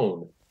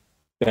shown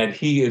that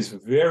he is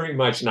very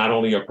much not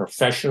only a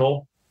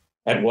professional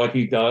at what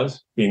he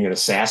does, being an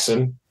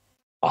assassin,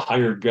 a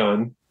hired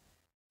gun,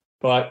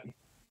 but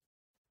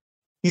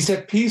he's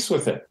at peace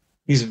with it.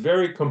 He's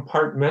very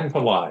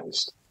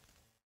compartmentalized.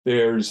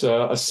 There's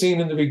a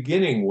scene in the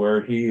beginning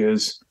where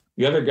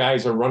the other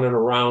guys are running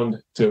around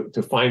to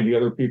find the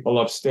other people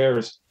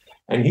upstairs,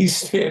 and he's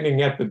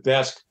standing at the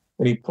desk,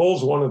 and he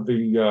pulls one of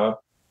the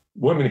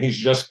women he's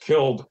just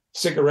killed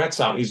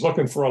cigarettes out. He's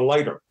looking for a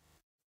lighter.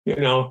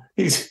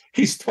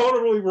 He's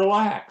totally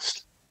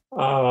relaxed.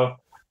 The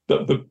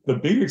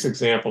biggest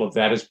example of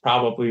that is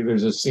probably,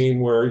 there's a scene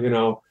where,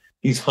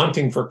 he's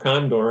hunting for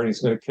Condor and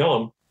he's going to kill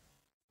him.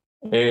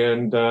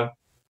 And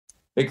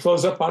they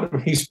close up on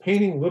him. He's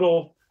painting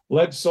little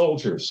lead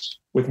soldiers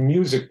with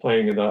music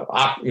playing in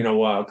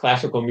the,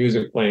 classical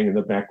music playing in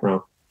the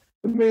background.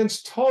 The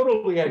man's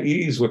totally at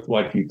ease with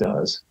what he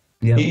does.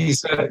 Yep.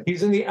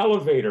 He's in the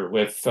elevator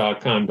with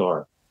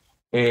Condor,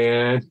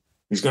 and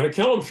he's going to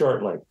kill him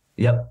shortly.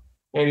 Yep.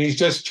 And he's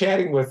just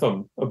chatting with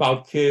them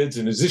about kids.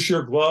 And is this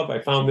your glove? I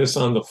found this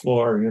on the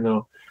floor,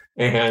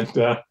 And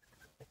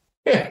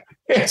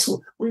yes,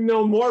 we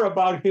know more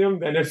about him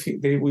than if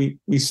we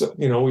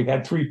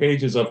had 3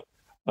 pages of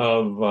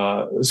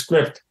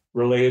script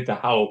related to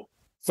how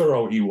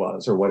thorough he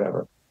was or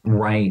whatever.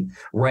 Right.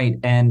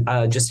 And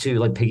just to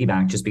like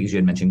piggyback, just because you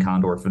had mentioned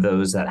Condor, for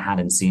those that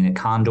hadn't seen it,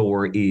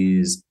 Condor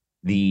is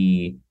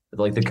the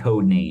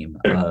code name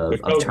of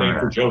Turner. Name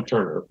for Joe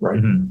Turner,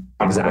 right?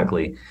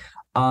 Exactly.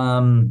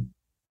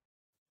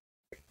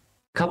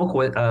 Couple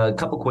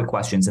quick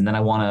questions, and then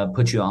I want to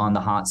put you on the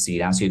hot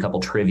seat, ask you a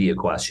couple trivia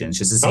questions,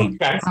 just to see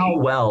how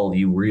well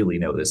you really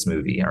know this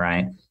movie. All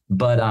right,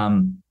 but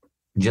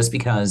just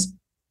because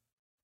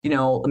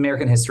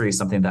American history is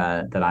something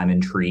that I'm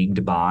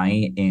intrigued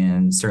by,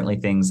 and certainly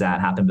things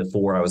that happened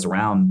before I was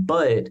around.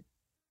 But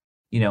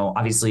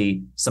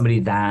obviously somebody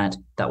that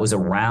was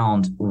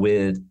around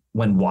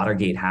when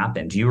Watergate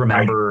happened. Do you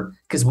remember?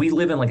 Because we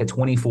live in like a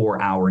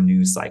 24-hour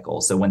news cycle,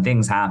 so when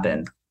things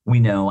happen, we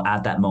know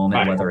at that moment,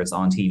 Right. whether it's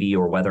on TV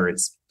or whether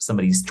it's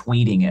somebody's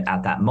tweeting it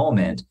at that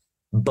moment.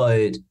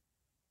 But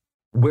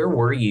where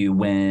were you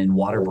when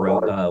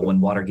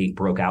Watergate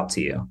broke out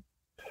to you?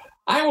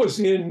 I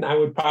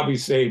would probably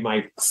say,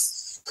 my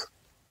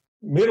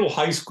middle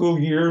high school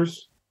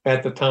years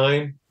at the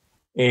time.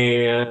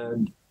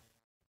 And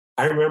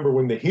I remember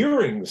when the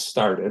hearings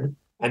started,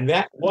 and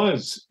I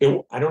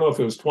don't know if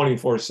it was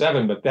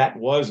 24/7, but that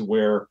was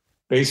where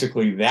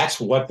basically that's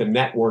what the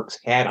networks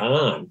had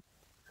on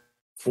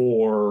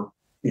for,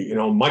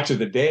 much of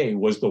the day,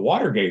 was the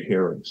Watergate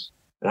hearings.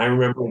 And I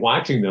remember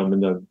watching them,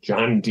 and the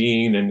John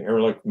Dean and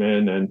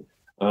Ehrlichman and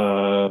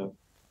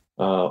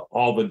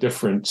all the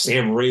different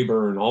Sam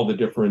Rayburn, all the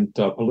different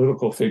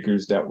political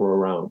figures that were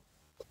around.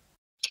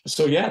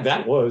 So yeah,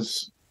 that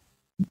was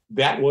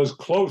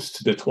close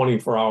to the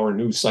 24-hour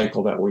news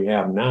cycle that we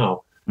have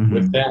now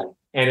with that.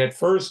 And at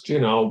first,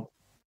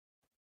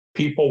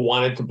 people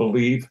wanted to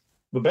believe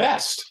the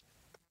best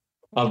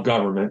of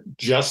government,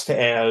 just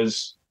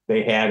as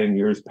they had in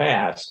years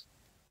past.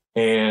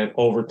 And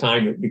over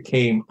time, it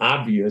became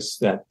obvious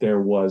that there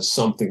was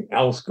something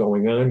else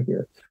going on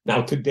here.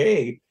 Now,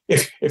 today,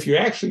 if you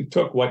actually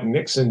took what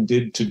Nixon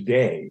did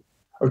today,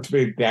 or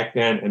back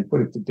then, and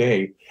put it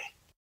today,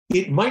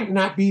 it might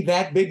not be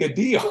that big a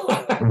deal.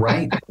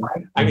 Right.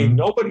 I mean,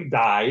 nobody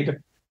died.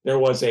 There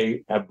was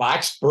a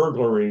botched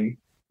burglary.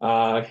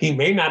 He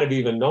may not have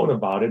even known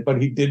about it,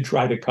 but he did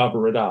try to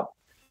cover it up.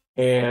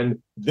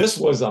 And this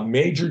was a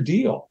major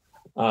deal,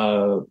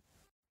 So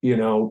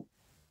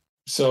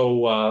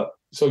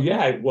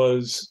yeah, it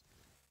was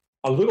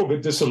a little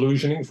bit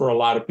disillusioning for a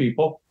lot of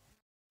people,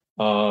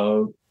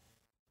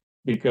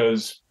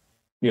 because,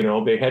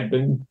 they had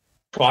been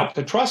taught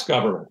to trust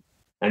government,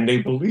 and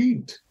they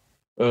believed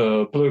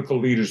political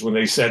leaders when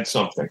they said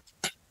something.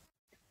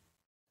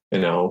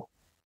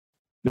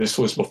 This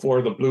was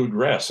before the blue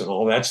dress and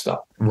all that stuff.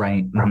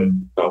 Right.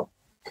 So,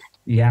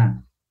 yeah.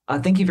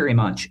 Thank you very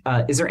much.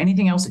 Is there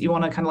anything else that you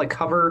want to kind of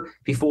cover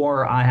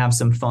before I have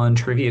some fun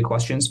trivia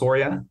questions for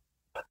you?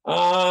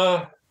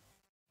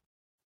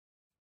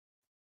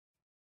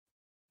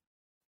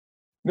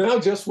 No,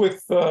 just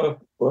with,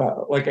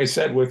 like I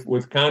said,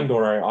 with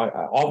Condor,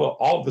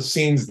 all the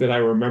scenes that I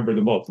remember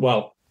the most.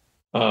 Well,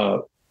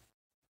 a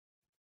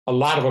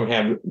lot of them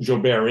have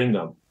Joubert in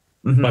them,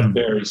 but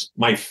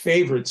my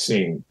favorite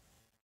scene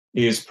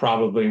is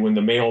probably when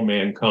the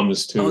mailman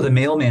comes to the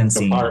mailman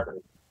scene.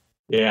 Apartment.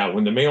 Yeah,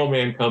 when the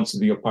mailman comes to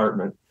the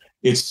apartment,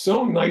 it's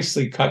so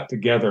nicely cut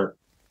together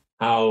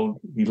how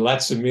he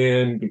lets him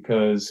in,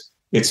 because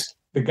it's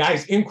the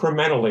guy's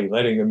incrementally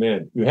letting him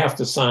in. You have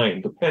to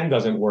sign. The pen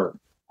doesn't work.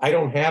 I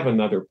don't have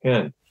another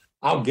pen.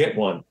 I'll get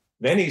one.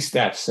 Then he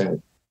steps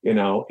in,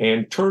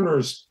 and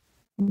Turner's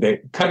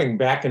cutting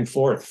back and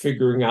forth,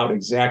 figuring out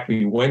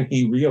exactly when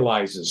he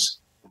realizes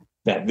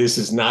that this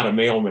is not a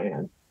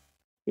mailman,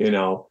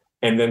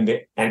 and then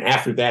and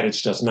after that,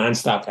 it's just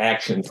nonstop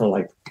action for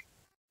like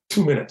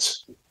 2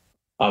 minutes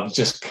of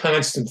just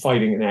constant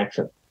fighting and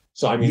action.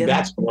 So, I mean,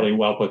 that's really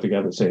well put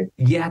together scene.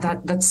 Yeah,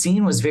 that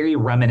scene was very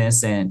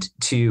reminiscent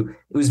to,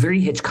 it was very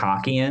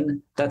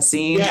Hitchcockian, that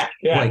scene. Yeah.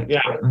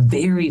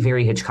 Very,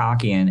 very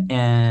Hitchcockian.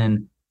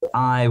 And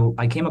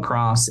I came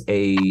across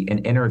an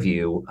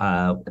interview,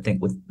 I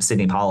think with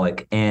Sidney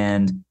Pollack,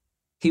 and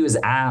he was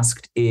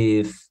asked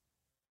if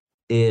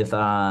he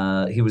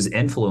was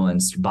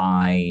influenced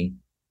by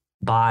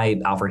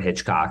Alfred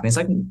Hitchcock. And it's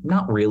like,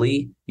 not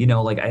really,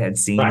 I had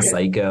seen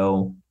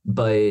Psycho,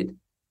 but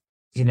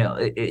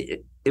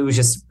it was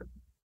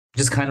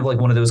just kind of like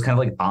one of those kind of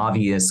like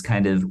obvious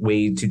kind of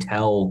way to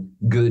tell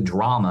good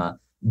drama.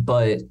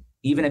 But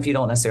even if you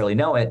don't necessarily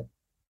know it,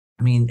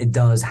 I mean, it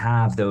does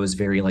have those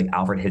very like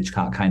Alfred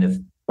Hitchcock kind of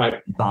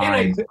vibe.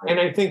 And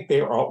I think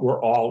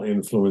were all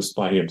influenced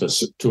by him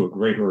to a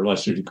greater or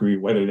lesser degree,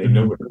 whether they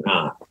knew it or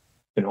not,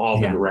 and all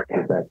the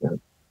directors back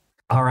then.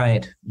 All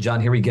right, John,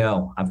 here we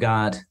go. I've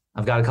got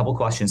a couple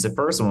questions. The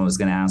first one was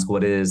going to ask,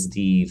 what is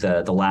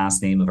the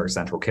last name of our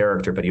central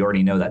character? But you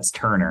already know that's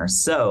Turner.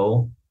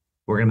 So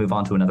we're going to move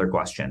on to another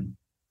question.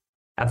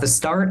 At the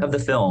start of the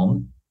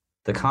film,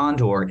 the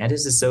Condor and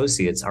his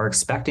associates are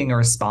expecting a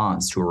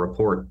response to a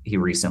report he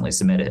recently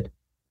submitted.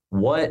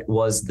 What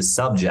was the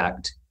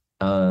subject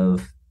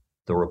of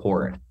the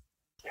report?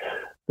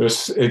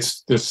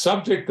 It's the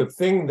subject, the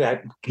thing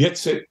that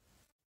gets it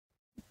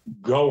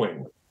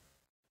going,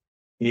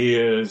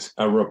 is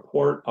a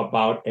report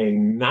about a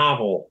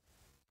novel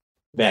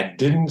that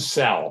didn't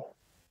sell,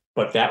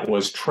 but that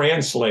was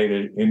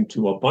translated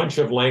into a bunch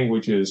of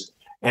languages,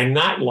 and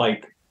not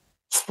like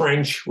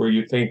French, where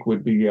you think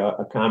would be a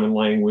common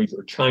language,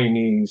 or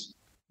Chinese,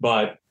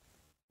 but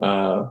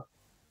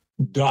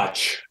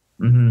Dutch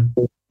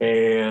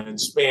and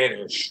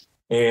Spanish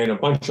and a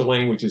bunch of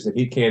languages that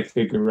he can't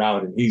figure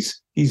out. And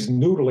he's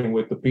noodling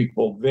with the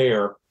people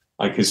there,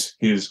 like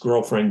his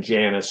girlfriend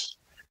Janice.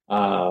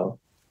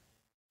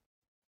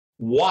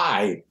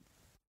 Why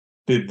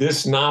did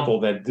this novel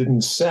that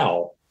didn't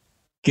sell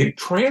get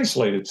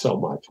translated so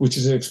much, which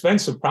is an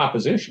expensive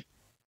proposition?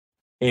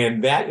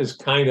 And that is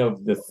kind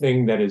of the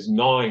thing that is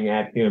gnawing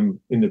at him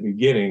in the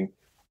beginning.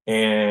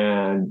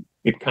 And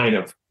it kind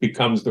of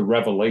becomes the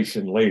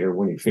revelation later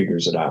when he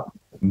figures it out.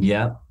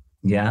 Yeah.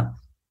 Yeah.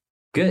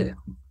 Good.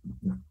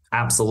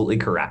 Absolutely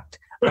correct.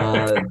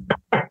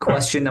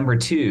 Question number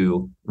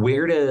 2,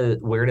 where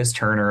does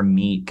Turner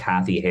meet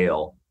Kathy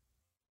Hale?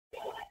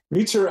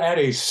 Meets her at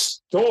a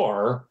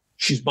store.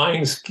 She's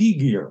buying ski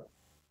gear.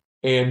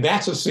 And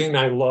that's a scene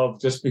I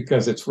love just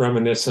because it's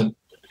reminiscent.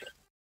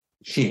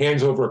 She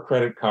hands over a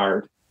credit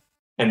card,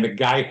 and the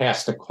guy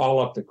has to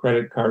call up the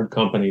credit card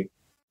company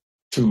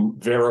to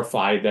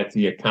verify that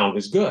the account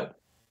is good.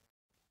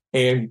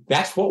 And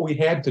that's what we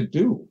had to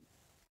do.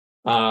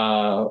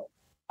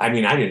 I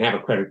mean, I didn't have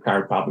a credit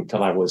card probably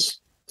till I was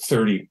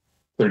 30,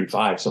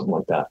 35, something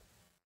like that.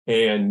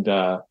 And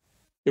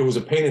it was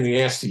a pain in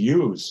the ass to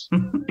use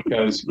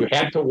because you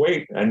had to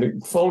wait, and the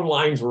phone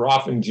lines were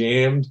often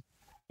jammed.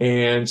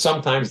 And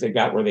sometimes they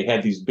got where they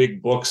had these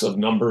big books of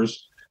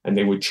numbers, and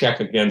they would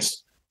check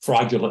against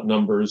fraudulent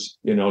numbers,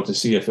 to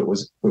see if it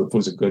was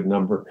a good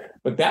number.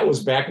 But that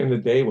was back in the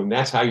day when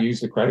that's how you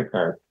used the credit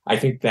card. I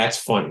think that's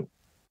funny.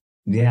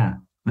 Yeah.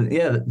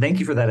 Yeah. Thank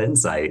you for that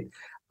insight.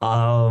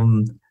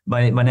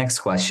 My next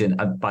question,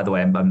 by the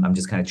way, I'm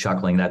just kind of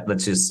chuckling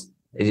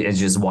it's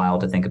just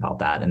wild to think about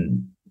that.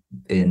 And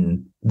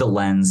in the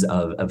lens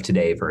of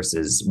today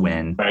versus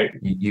when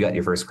you got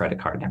your first credit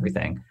card and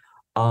everything.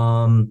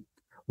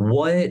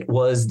 What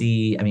was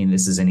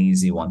this is an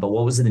easy one, but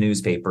what was the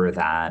newspaper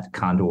that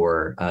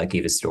Condor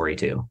gave his story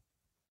to?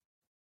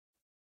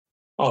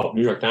 Oh,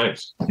 New York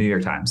Times. New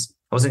York Times.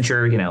 I wasn't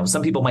sure,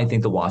 some people might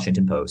think the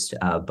Washington Post,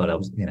 but I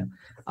was,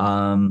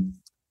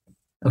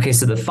 okay.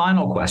 So the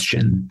final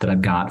question that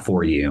I've got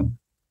for you,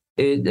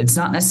 it's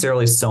not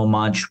necessarily so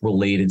much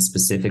related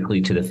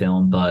specifically to the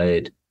film,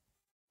 but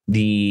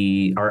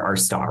our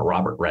star,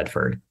 Robert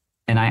Redford.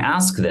 And I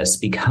ask this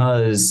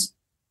because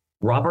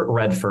Robert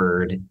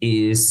Redford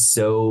is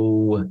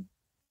so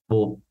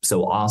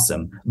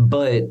awesome,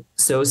 but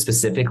so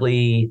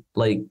specifically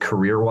like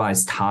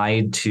career-wise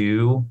tied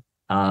to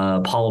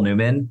Paul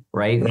Newman,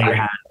 right?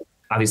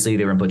 Obviously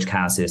they were in Butch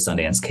Cassidy,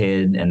 Sundance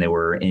Kid, and they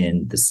were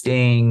in The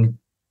Sting.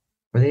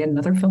 Were they in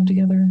another film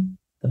together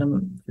that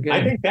I'm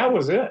forgetting? I think that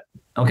was it.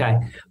 Okay.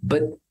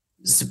 But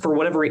for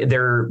whatever reason,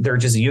 they're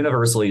just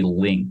universally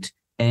linked,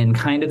 and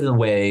kind of the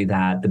way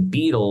that the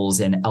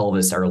Beatles and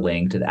Elvis are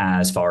linked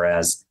as far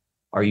as,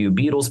 are you a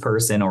Beatles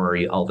person or are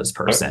you Elvis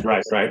person?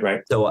 Right.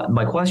 So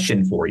my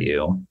question for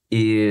you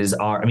is,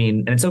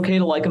 and it's okay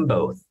to like them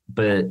both,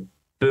 but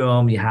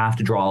boom, you have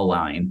to draw a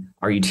line.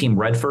 Are you team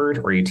Redford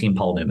or are you team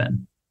Paul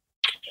Newman?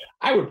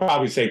 I would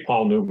probably say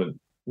Paul Newman.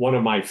 One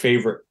of my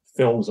favorite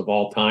films of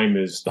all time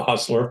is The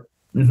Hustler.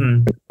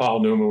 Mm-hmm. Paul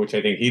Newman, which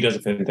I think he does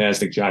a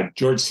fantastic job.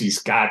 George C.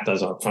 Scott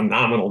does a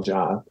phenomenal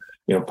job.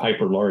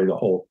 Piper Laurie,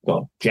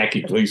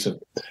 Jackie Gleason,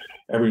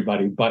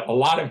 everybody. But a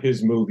lot of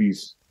his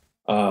movies,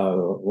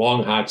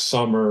 Long Hot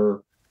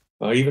Summer,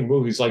 even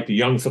movies like The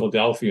Young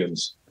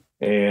Philadelphians,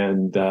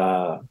 and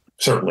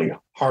certainly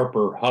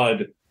Harper,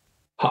 HUD.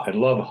 I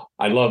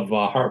love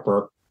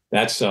Harper.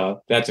 That's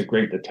a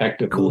great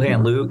detective. Cool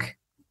Hand Luke.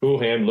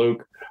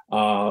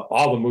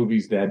 All the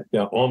movies that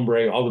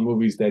Hombre, all the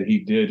movies that he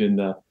did in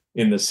the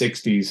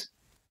 60s.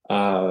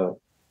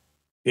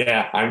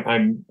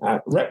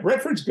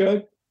 Redford's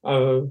good.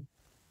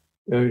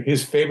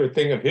 His favorite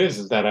thing of his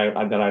is that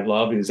I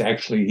love is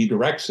actually he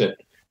directs it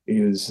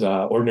is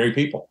Ordinary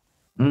People.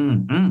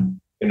 Mm-hmm.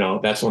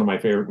 That's one of my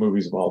favorite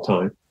movies of all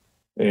time.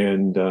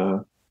 And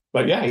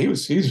but yeah,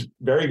 he's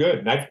very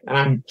good. And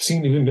I've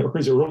seen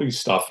his early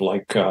stuff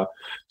like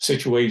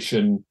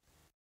Situation.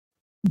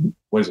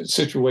 Was it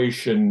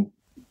Situation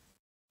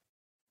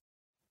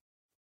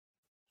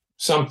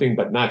something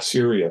but not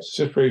serious?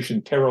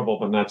 Situation Terrible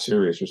but not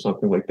serious, or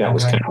something like that. Okay.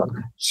 Was kind of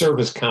a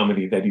service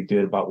comedy that he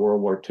did about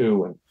World War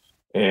II,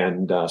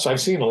 and so I've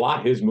seen a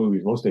lot of his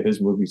movies, most of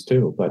his movies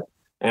too.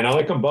 And I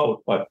like them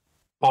both, but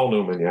Paul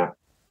Newman, yeah.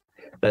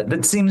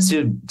 That seems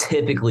to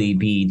typically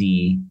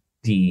be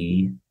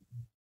the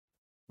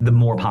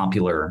more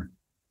popular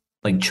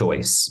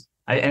choice.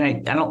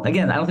 I don't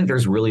think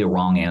there's really a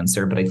wrong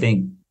answer, but I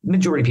think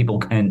majority of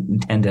people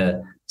tend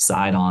to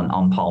side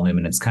on Paul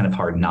Newman. It's kind of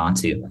hard not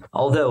to.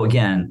 Although,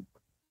 again,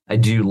 I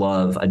do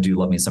love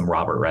me some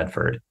Robert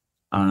Redford.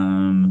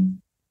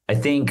 I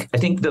think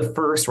the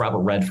first Robert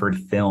Redford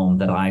film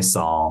that I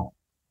saw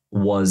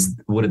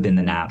would have been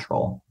The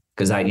Natural,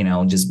 because I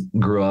just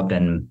grew up,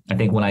 and I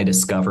think when I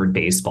discovered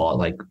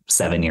baseball at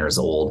 7 years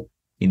old,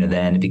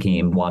 then it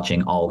became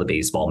watching all the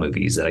baseball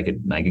movies that I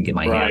could get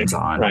my hands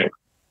on. Right.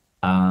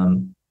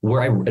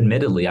 Where I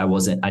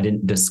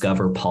didn't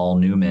discover Paul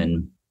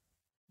Newman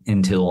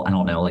until, I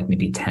don't know,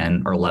 maybe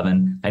 10 or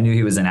 11. I knew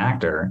he was an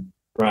actor.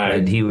 Right.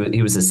 But he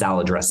was a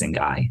salad dressing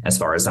guy as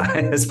far as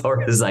I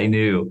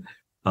knew.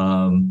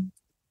 Some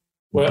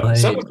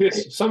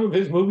of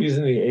his movies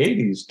in the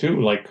 80s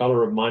too, like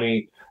Color of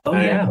Money. Oh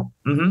yeah.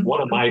 Mm-hmm.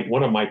 One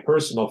of my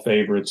personal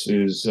favorites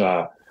is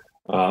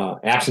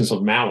Absence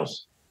of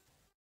Malice.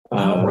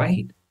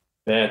 Right.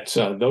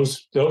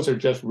 Those are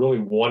just really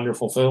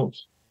wonderful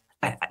films.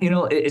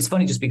 It's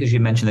funny just because you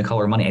mentioned The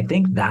Color of Money. I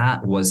think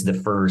that was the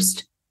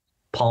first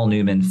Paul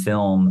Newman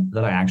film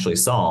that I actually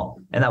saw.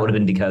 And that would have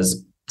been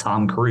because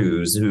Tom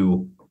Cruise,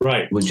 who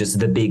was just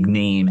the big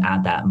name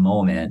at that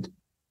moment.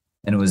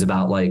 And it was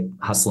about like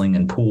hustling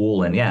and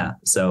pool. And yeah,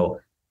 so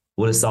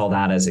would have saw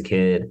that as a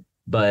kid.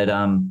 But,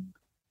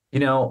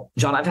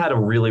 John, I've had a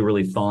really,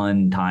 really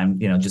fun time,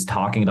 just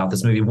talking about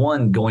this movie.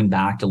 One, going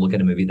back to look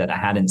at a movie that I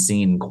hadn't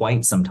seen in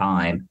quite some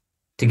time,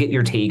 to get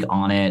your take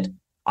on it.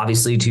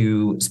 Obviously,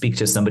 to speak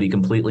to somebody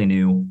completely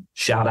new.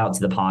 Shout out to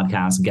the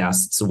podcast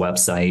guests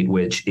website,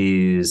 which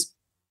is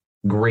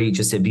great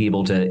just to be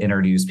able to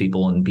introduce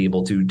people and be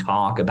able to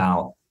talk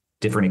about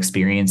different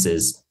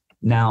experiences.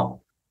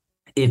 Now,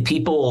 if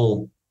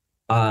people,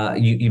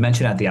 you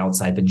mentioned at the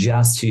outside, but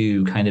just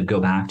to kind of go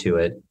back to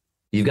it,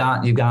 you've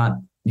got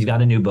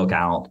a new book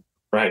out,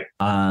 right?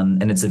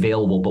 And it's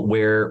available. But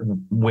where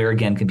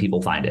again can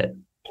people find it?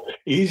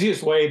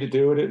 Easiest way to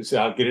do it is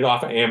get it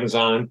off of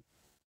Amazon.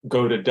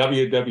 Go to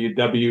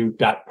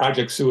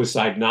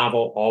www.projectsuicidenovel,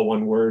 all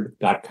one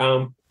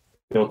word.com.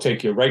 It'll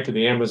take you right to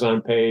the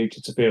Amazon page.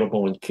 It's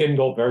available in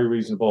Kindle, very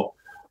reasonable,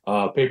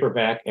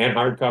 paperback and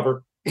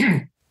hardcover.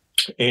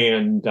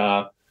 And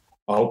I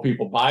hope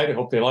people buy it. I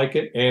hope they like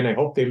it. And I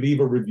hope they leave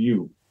a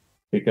review,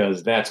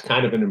 because that's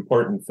kind of an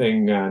important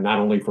thing, not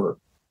only for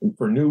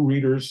new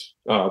readers,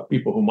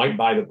 people who might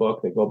buy the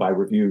book, they go by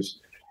reviews.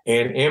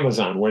 And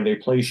Amazon, where they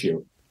place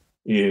you,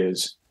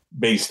 is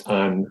based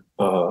on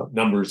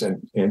numbers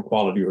and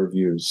quality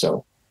reviews.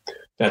 So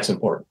that's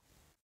important.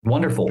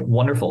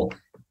 Wonderful.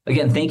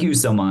 Again, thank you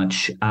so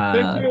much.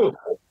 Thank you.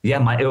 Yeah,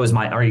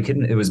 are you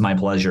kidding? It was my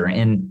pleasure.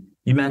 And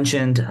you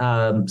mentioned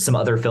some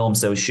other films.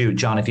 So shoot,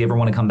 John, if you ever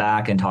want to come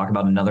back and talk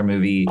about another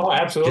movie. Oh,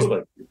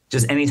 absolutely.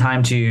 Just any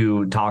time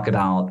to talk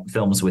about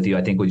films with you,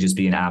 I think would just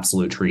be an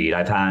absolute treat.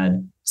 I've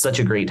had such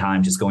a great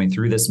time just going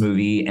through this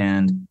movie.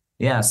 And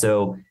yeah,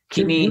 so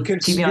keep me on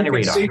your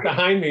radar. See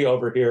behind me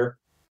over here.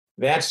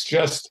 That's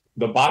just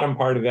the bottom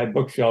part of that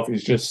bookshelf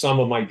is just some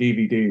of my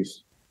DVDs.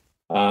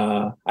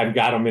 I've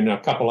got them in a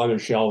couple other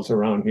shelves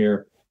around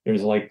here.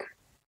 There's like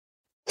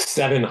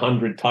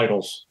 700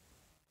 titles.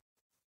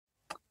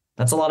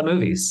 That's a lot of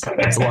movies.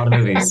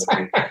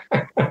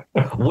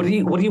 What are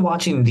you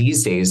watching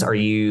these days? Are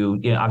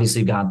you obviously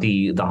you've got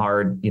the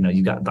hard,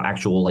 you've got the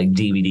actual like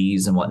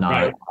DVDs and whatnot.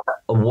 Right.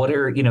 What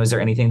are, is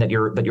there anything that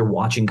you're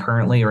watching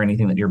currently or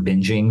anything that you're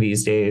binging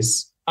these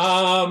days?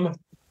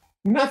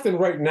 Nothing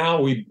right now.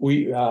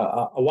 We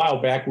a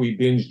while back we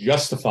binged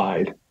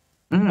Justified,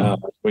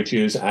 which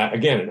is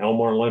again an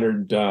Elmore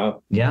Leonard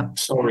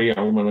story,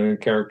 Elmore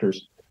Leonard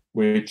characters,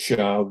 which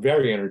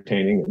very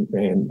entertaining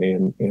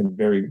and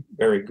very,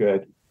 very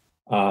good.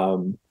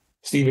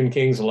 Stephen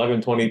King's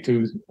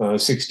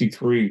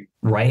 11/22/63.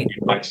 Right. We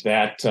watched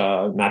that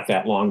not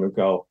that long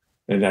ago,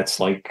 and that's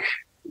like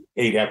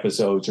 8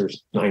 episodes or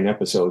 9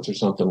 episodes or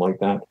something like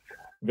that.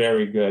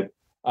 Very good.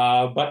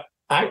 But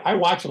I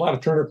watch a lot of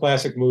Turner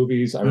Classic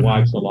Movies. I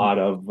watch a lot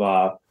of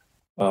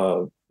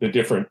the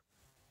different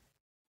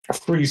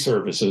free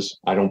services.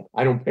 I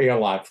don't pay a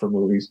lot for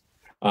movies,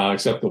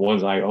 except the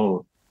ones I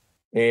own.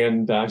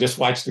 And just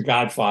watched The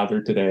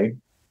Godfather today,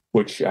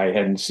 which I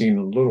hadn't seen in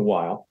a little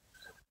while.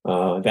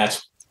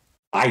 That's,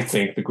 I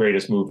think, the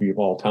greatest movie of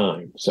all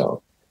time.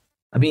 So,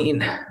 I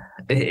mean,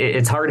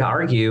 it's hard to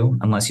argue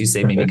unless you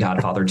say maybe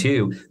Godfather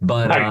 2,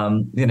 but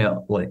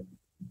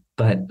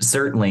but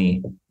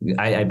certainly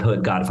I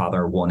put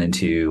Godfather 1 and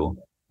 2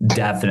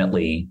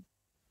 definitely.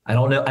 I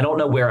don't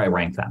know where I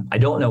rank them.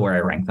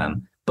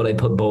 But I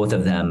put both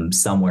of them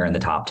somewhere in the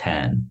top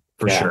 10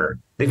 for sure.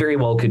 They very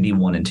well could be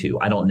 1 and 2.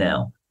 I don't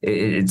know.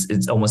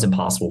 It's almost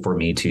impossible for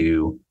me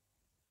to,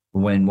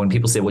 when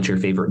people say, what's your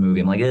favorite movie?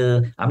 I'm like,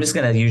 I'm just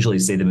going to usually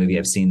say the movie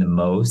I've seen the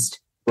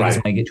most. Because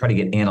when I try to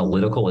get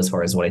analytical as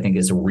far as what I think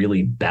is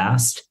really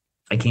best,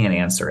 I can't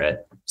answer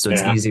it. So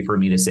it's easy for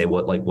me to say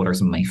what are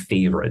some of my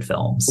favorite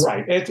films.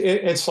 Right.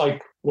 It's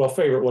like, well,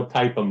 favorite, what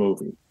type of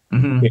movie?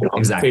 Mm-hmm.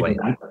 Exactly.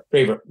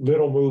 Favorite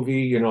little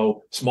movie,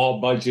 small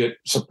budget,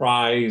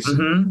 surprise,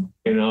 favorite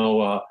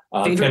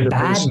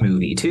bad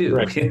movie too.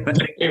 Right.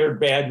 Favorite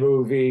bad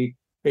movie,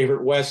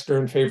 favorite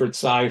Western, favorite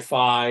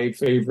sci-fi,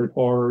 favorite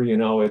horror,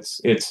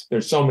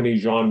 there's so many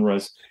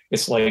genres.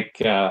 It's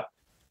like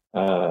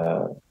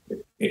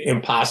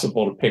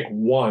impossible to pick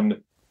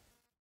one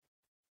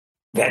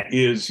that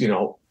is,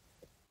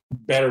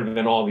 better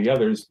than all the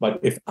others. But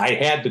if I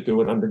had to do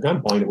it under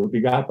gunpoint, it would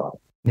be Godfather.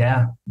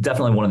 Yeah,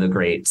 definitely one of the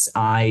greats.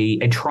 I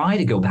try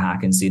to go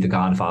back and see The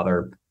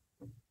Godfather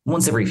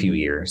once every few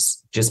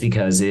years, just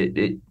because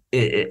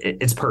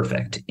it's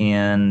perfect.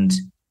 And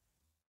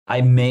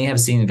I may have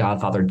seen The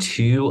Godfather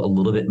 2 a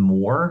little bit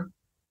more,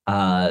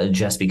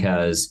 just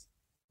because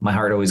my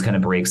heart always kind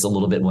of breaks a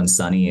little bit when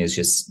Sonny is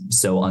just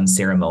so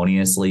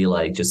unceremoniously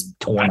just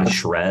torn to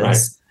shreds. Right.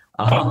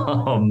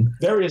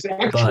 There is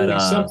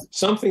actually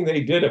something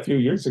they did a few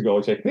years ago,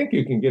 which I think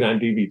you can get on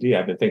DVD.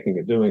 I've been thinking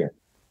of doing it,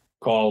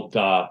 called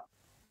The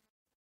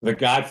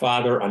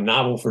Godfather, a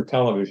novel for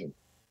television.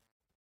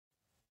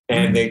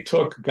 And they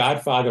took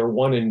Godfather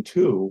 1 and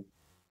 2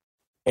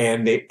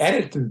 and they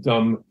edited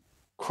them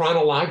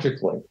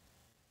chronologically.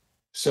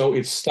 So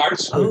it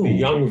starts with the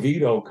young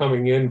Vito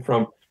coming in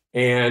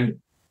and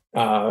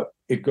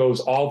it goes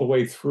all the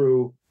way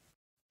through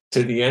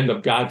to the end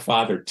of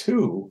Godfather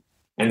 2,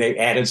 and they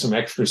added some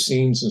extra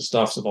scenes and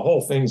stuff. So the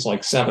whole thing's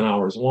like 7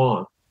 hours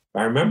long.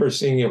 I remember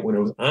seeing it when it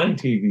was on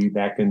TV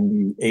back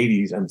in the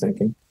 80s, I'm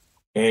thinking.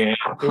 And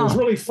it was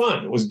really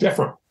fun. It was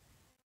different.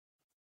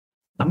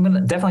 I'm going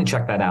to definitely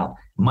check that out.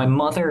 My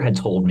mother had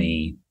told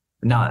me,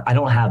 I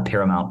don't have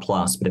Paramount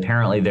Plus, but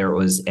apparently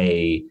there's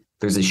a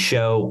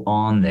show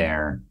on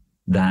there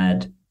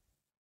that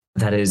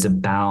is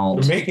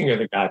about the making of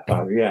The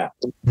Godfather. Yeah.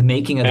 The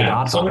making of The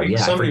Godfather.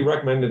 Somebody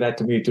recommended that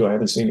to me too. I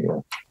haven't seen it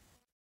yet.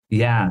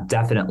 Yeah,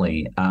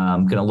 definitely.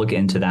 I'm going to look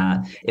into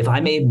that. If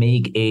I may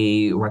make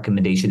a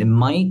recommendation, it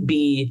might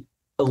be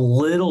a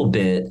little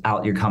bit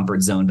out your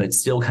comfort zone, but it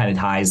still kind of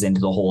ties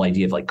into the whole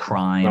idea of like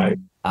crime.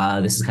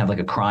 Right. This is kind of like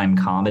a crime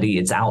comedy.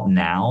 It's out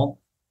now,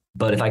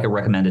 but if I could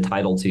recommend a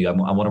title to you, I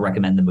want to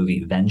recommend the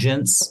movie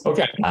Vengeance.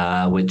 Okay.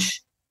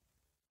 Which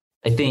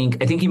I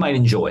think you might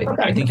enjoy.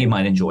 Okay. I think you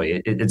might enjoy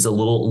it. It's a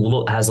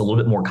little has a little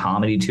bit more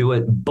comedy to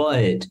it,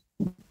 but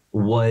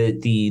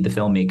what the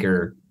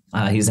filmmaker,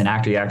 he's an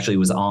actor. He actually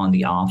was on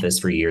The Office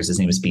for years. His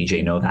name is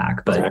BJ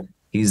Novak, but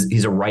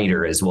he's a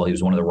writer as well. He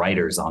was one of the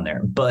writers on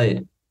there, but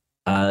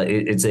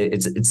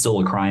it's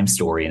still a crime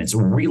story, and it's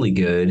really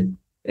good.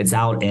 It's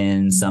out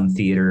in some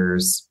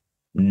theaters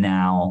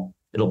now.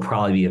 It'll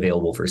probably be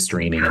available for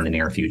streaming in the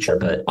near future,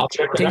 but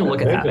take a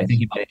look at that. I think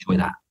you might enjoy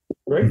that.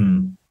 Great.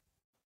 Mm-hmm.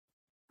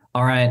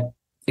 All right.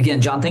 Again,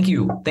 John, thank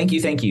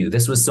you.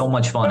 This was so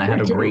much fun. I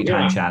had a great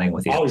time chatting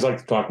with you. I always like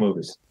to talk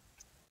movies.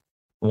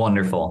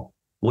 Wonderful.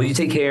 Well, you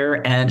take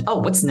care. And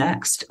what's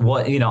next?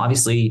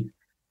 Obviously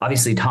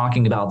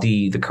talking about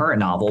the current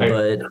novel,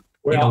 but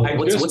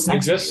what's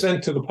next? I just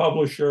sent to the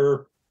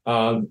publisher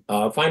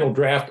a final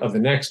draft of the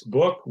next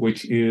book,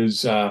 which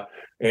is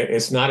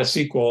it's not a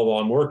sequel, although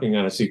I'm working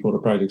on a sequel to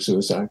Project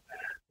Suicide,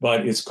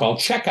 but it's called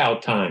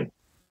Checkout Time,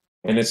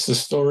 and it's the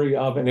story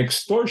of an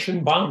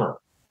extortion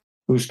bomber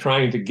who's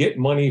trying to get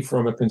money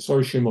from a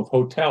consortium of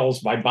hotels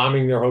by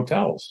bombing their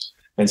hotels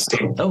and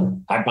saying,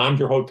 I bombed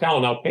your hotel,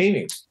 now pay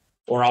me,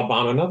 or I'll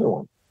bomb another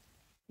one.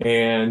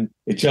 And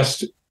it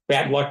just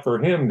bad luck for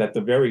him that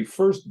the very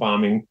first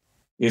bombing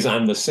is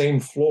on the same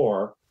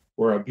floor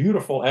where a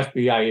beautiful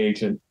FBI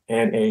agent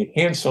and a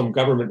handsome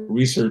government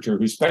researcher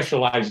who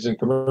specializes in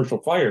commercial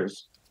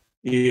fires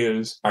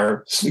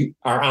are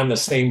on the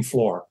same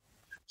floor.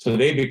 So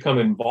they become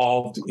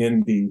involved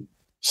in the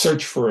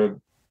search for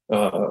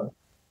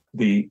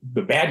the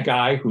bad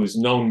guy, who is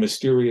known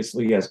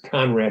mysteriously as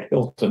Conrad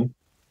Hilton,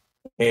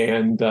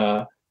 and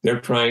they're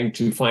trying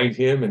to find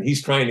him, and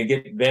he's trying to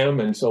get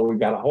them. And so we've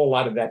got a whole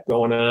lot of that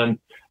going on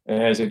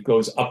as it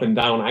goes up and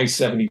down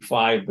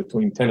I-75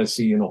 between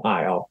Tennessee and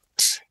Ohio.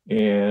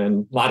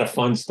 And a lot of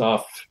fun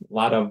stuff, a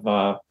lot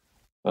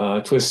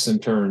of twists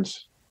and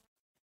turns.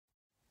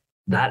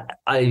 That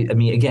I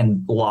mean,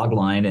 again, log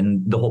line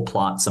and the whole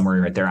plot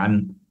summary right there.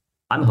 I'm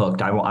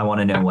hooked. I want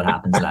to know what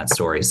happens in that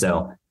story.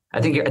 So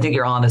I think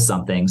you're onto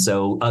something.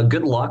 So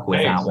good luck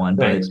with that one.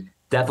 Thanks. But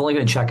definitely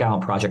going to check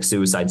out Project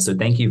Suicide. So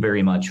thank you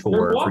very much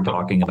for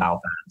talking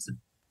about that.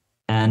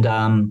 And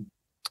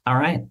all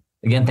right,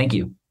 again, thank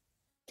you.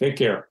 Take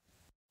care.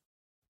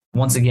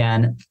 Once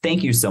again,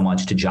 thank you so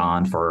much to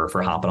John for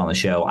hopping on the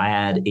show. I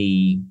had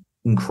a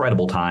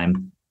incredible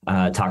time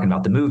talking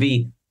about the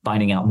movie,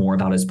 finding out more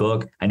about his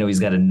book. I know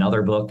he's got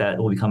another book that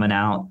will be coming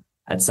out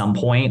at some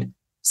point.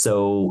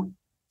 So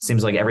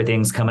seems like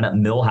everything's coming up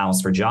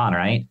Millhouse for John,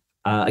 right?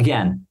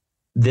 Again,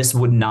 this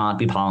would not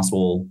be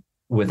possible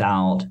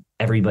without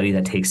everybody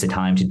that takes the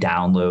time to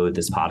download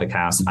this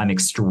podcast. I'm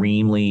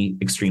extremely,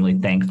 extremely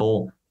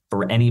thankful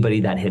for anybody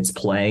that hits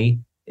play.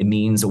 It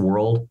means the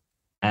world.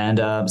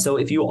 And so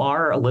if you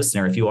are a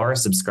listener, if you are a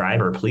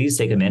subscriber, please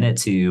take a minute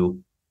to,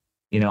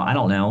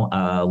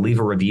 leave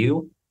a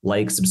review,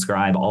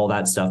 subscribe, all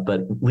that stuff.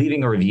 But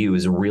leaving a review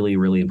is really,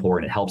 really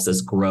important. It helps us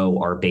grow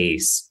our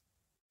base.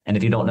 And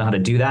if you don't know how to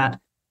do that,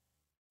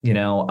 you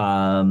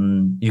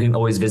can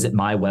always visit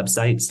my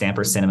website,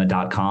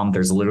 stampercinema.com.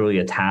 There's literally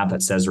a tab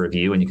that says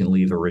review, and you can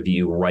leave a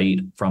review right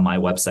from my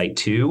website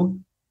too.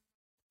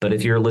 But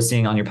if you're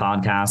listening on your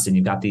podcast and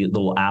you've got the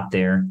little app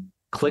there,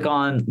 click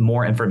on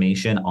more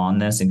information on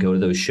this and go to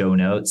those show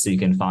notes so you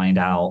can find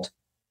out,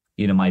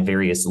 my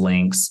various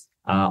links.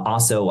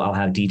 Also, I'll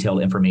have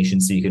detailed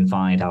information so you can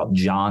find out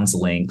John's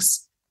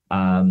links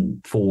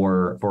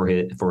for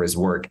his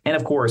work. And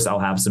of course, I'll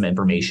have some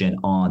information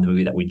on the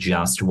movie that we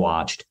just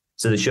watched.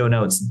 So the show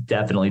notes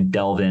definitely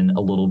delve in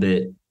a little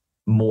bit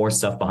more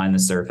stuff behind the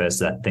surface,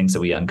 that things that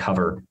we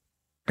uncover.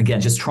 Again,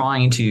 just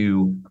trying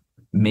to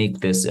make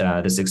this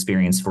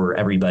experience for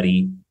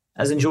everybody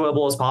as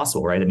enjoyable as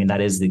possible, right? I mean, that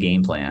is the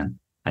game plan.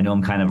 I know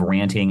I'm kind of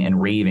ranting and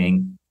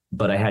raving,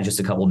 but I had just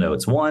a couple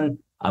notes. One,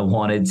 I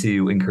wanted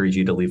to encourage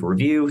you to leave a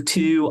review.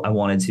 Two, I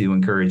wanted to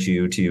encourage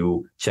you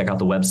to check out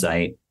the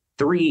website.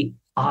 Three,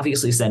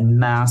 obviously send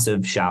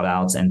massive shout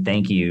outs and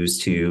thank yous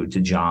to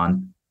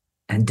John,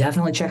 and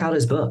definitely check out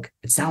his book.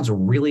 It sounds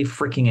really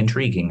freaking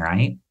intriguing,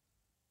 right?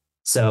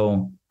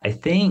 So I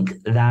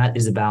think that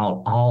is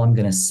about all I'm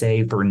going to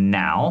say for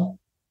now.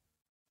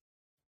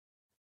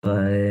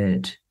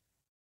 But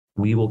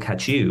we will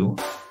catch you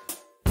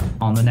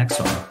on the next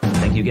one.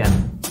 Thank you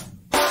again.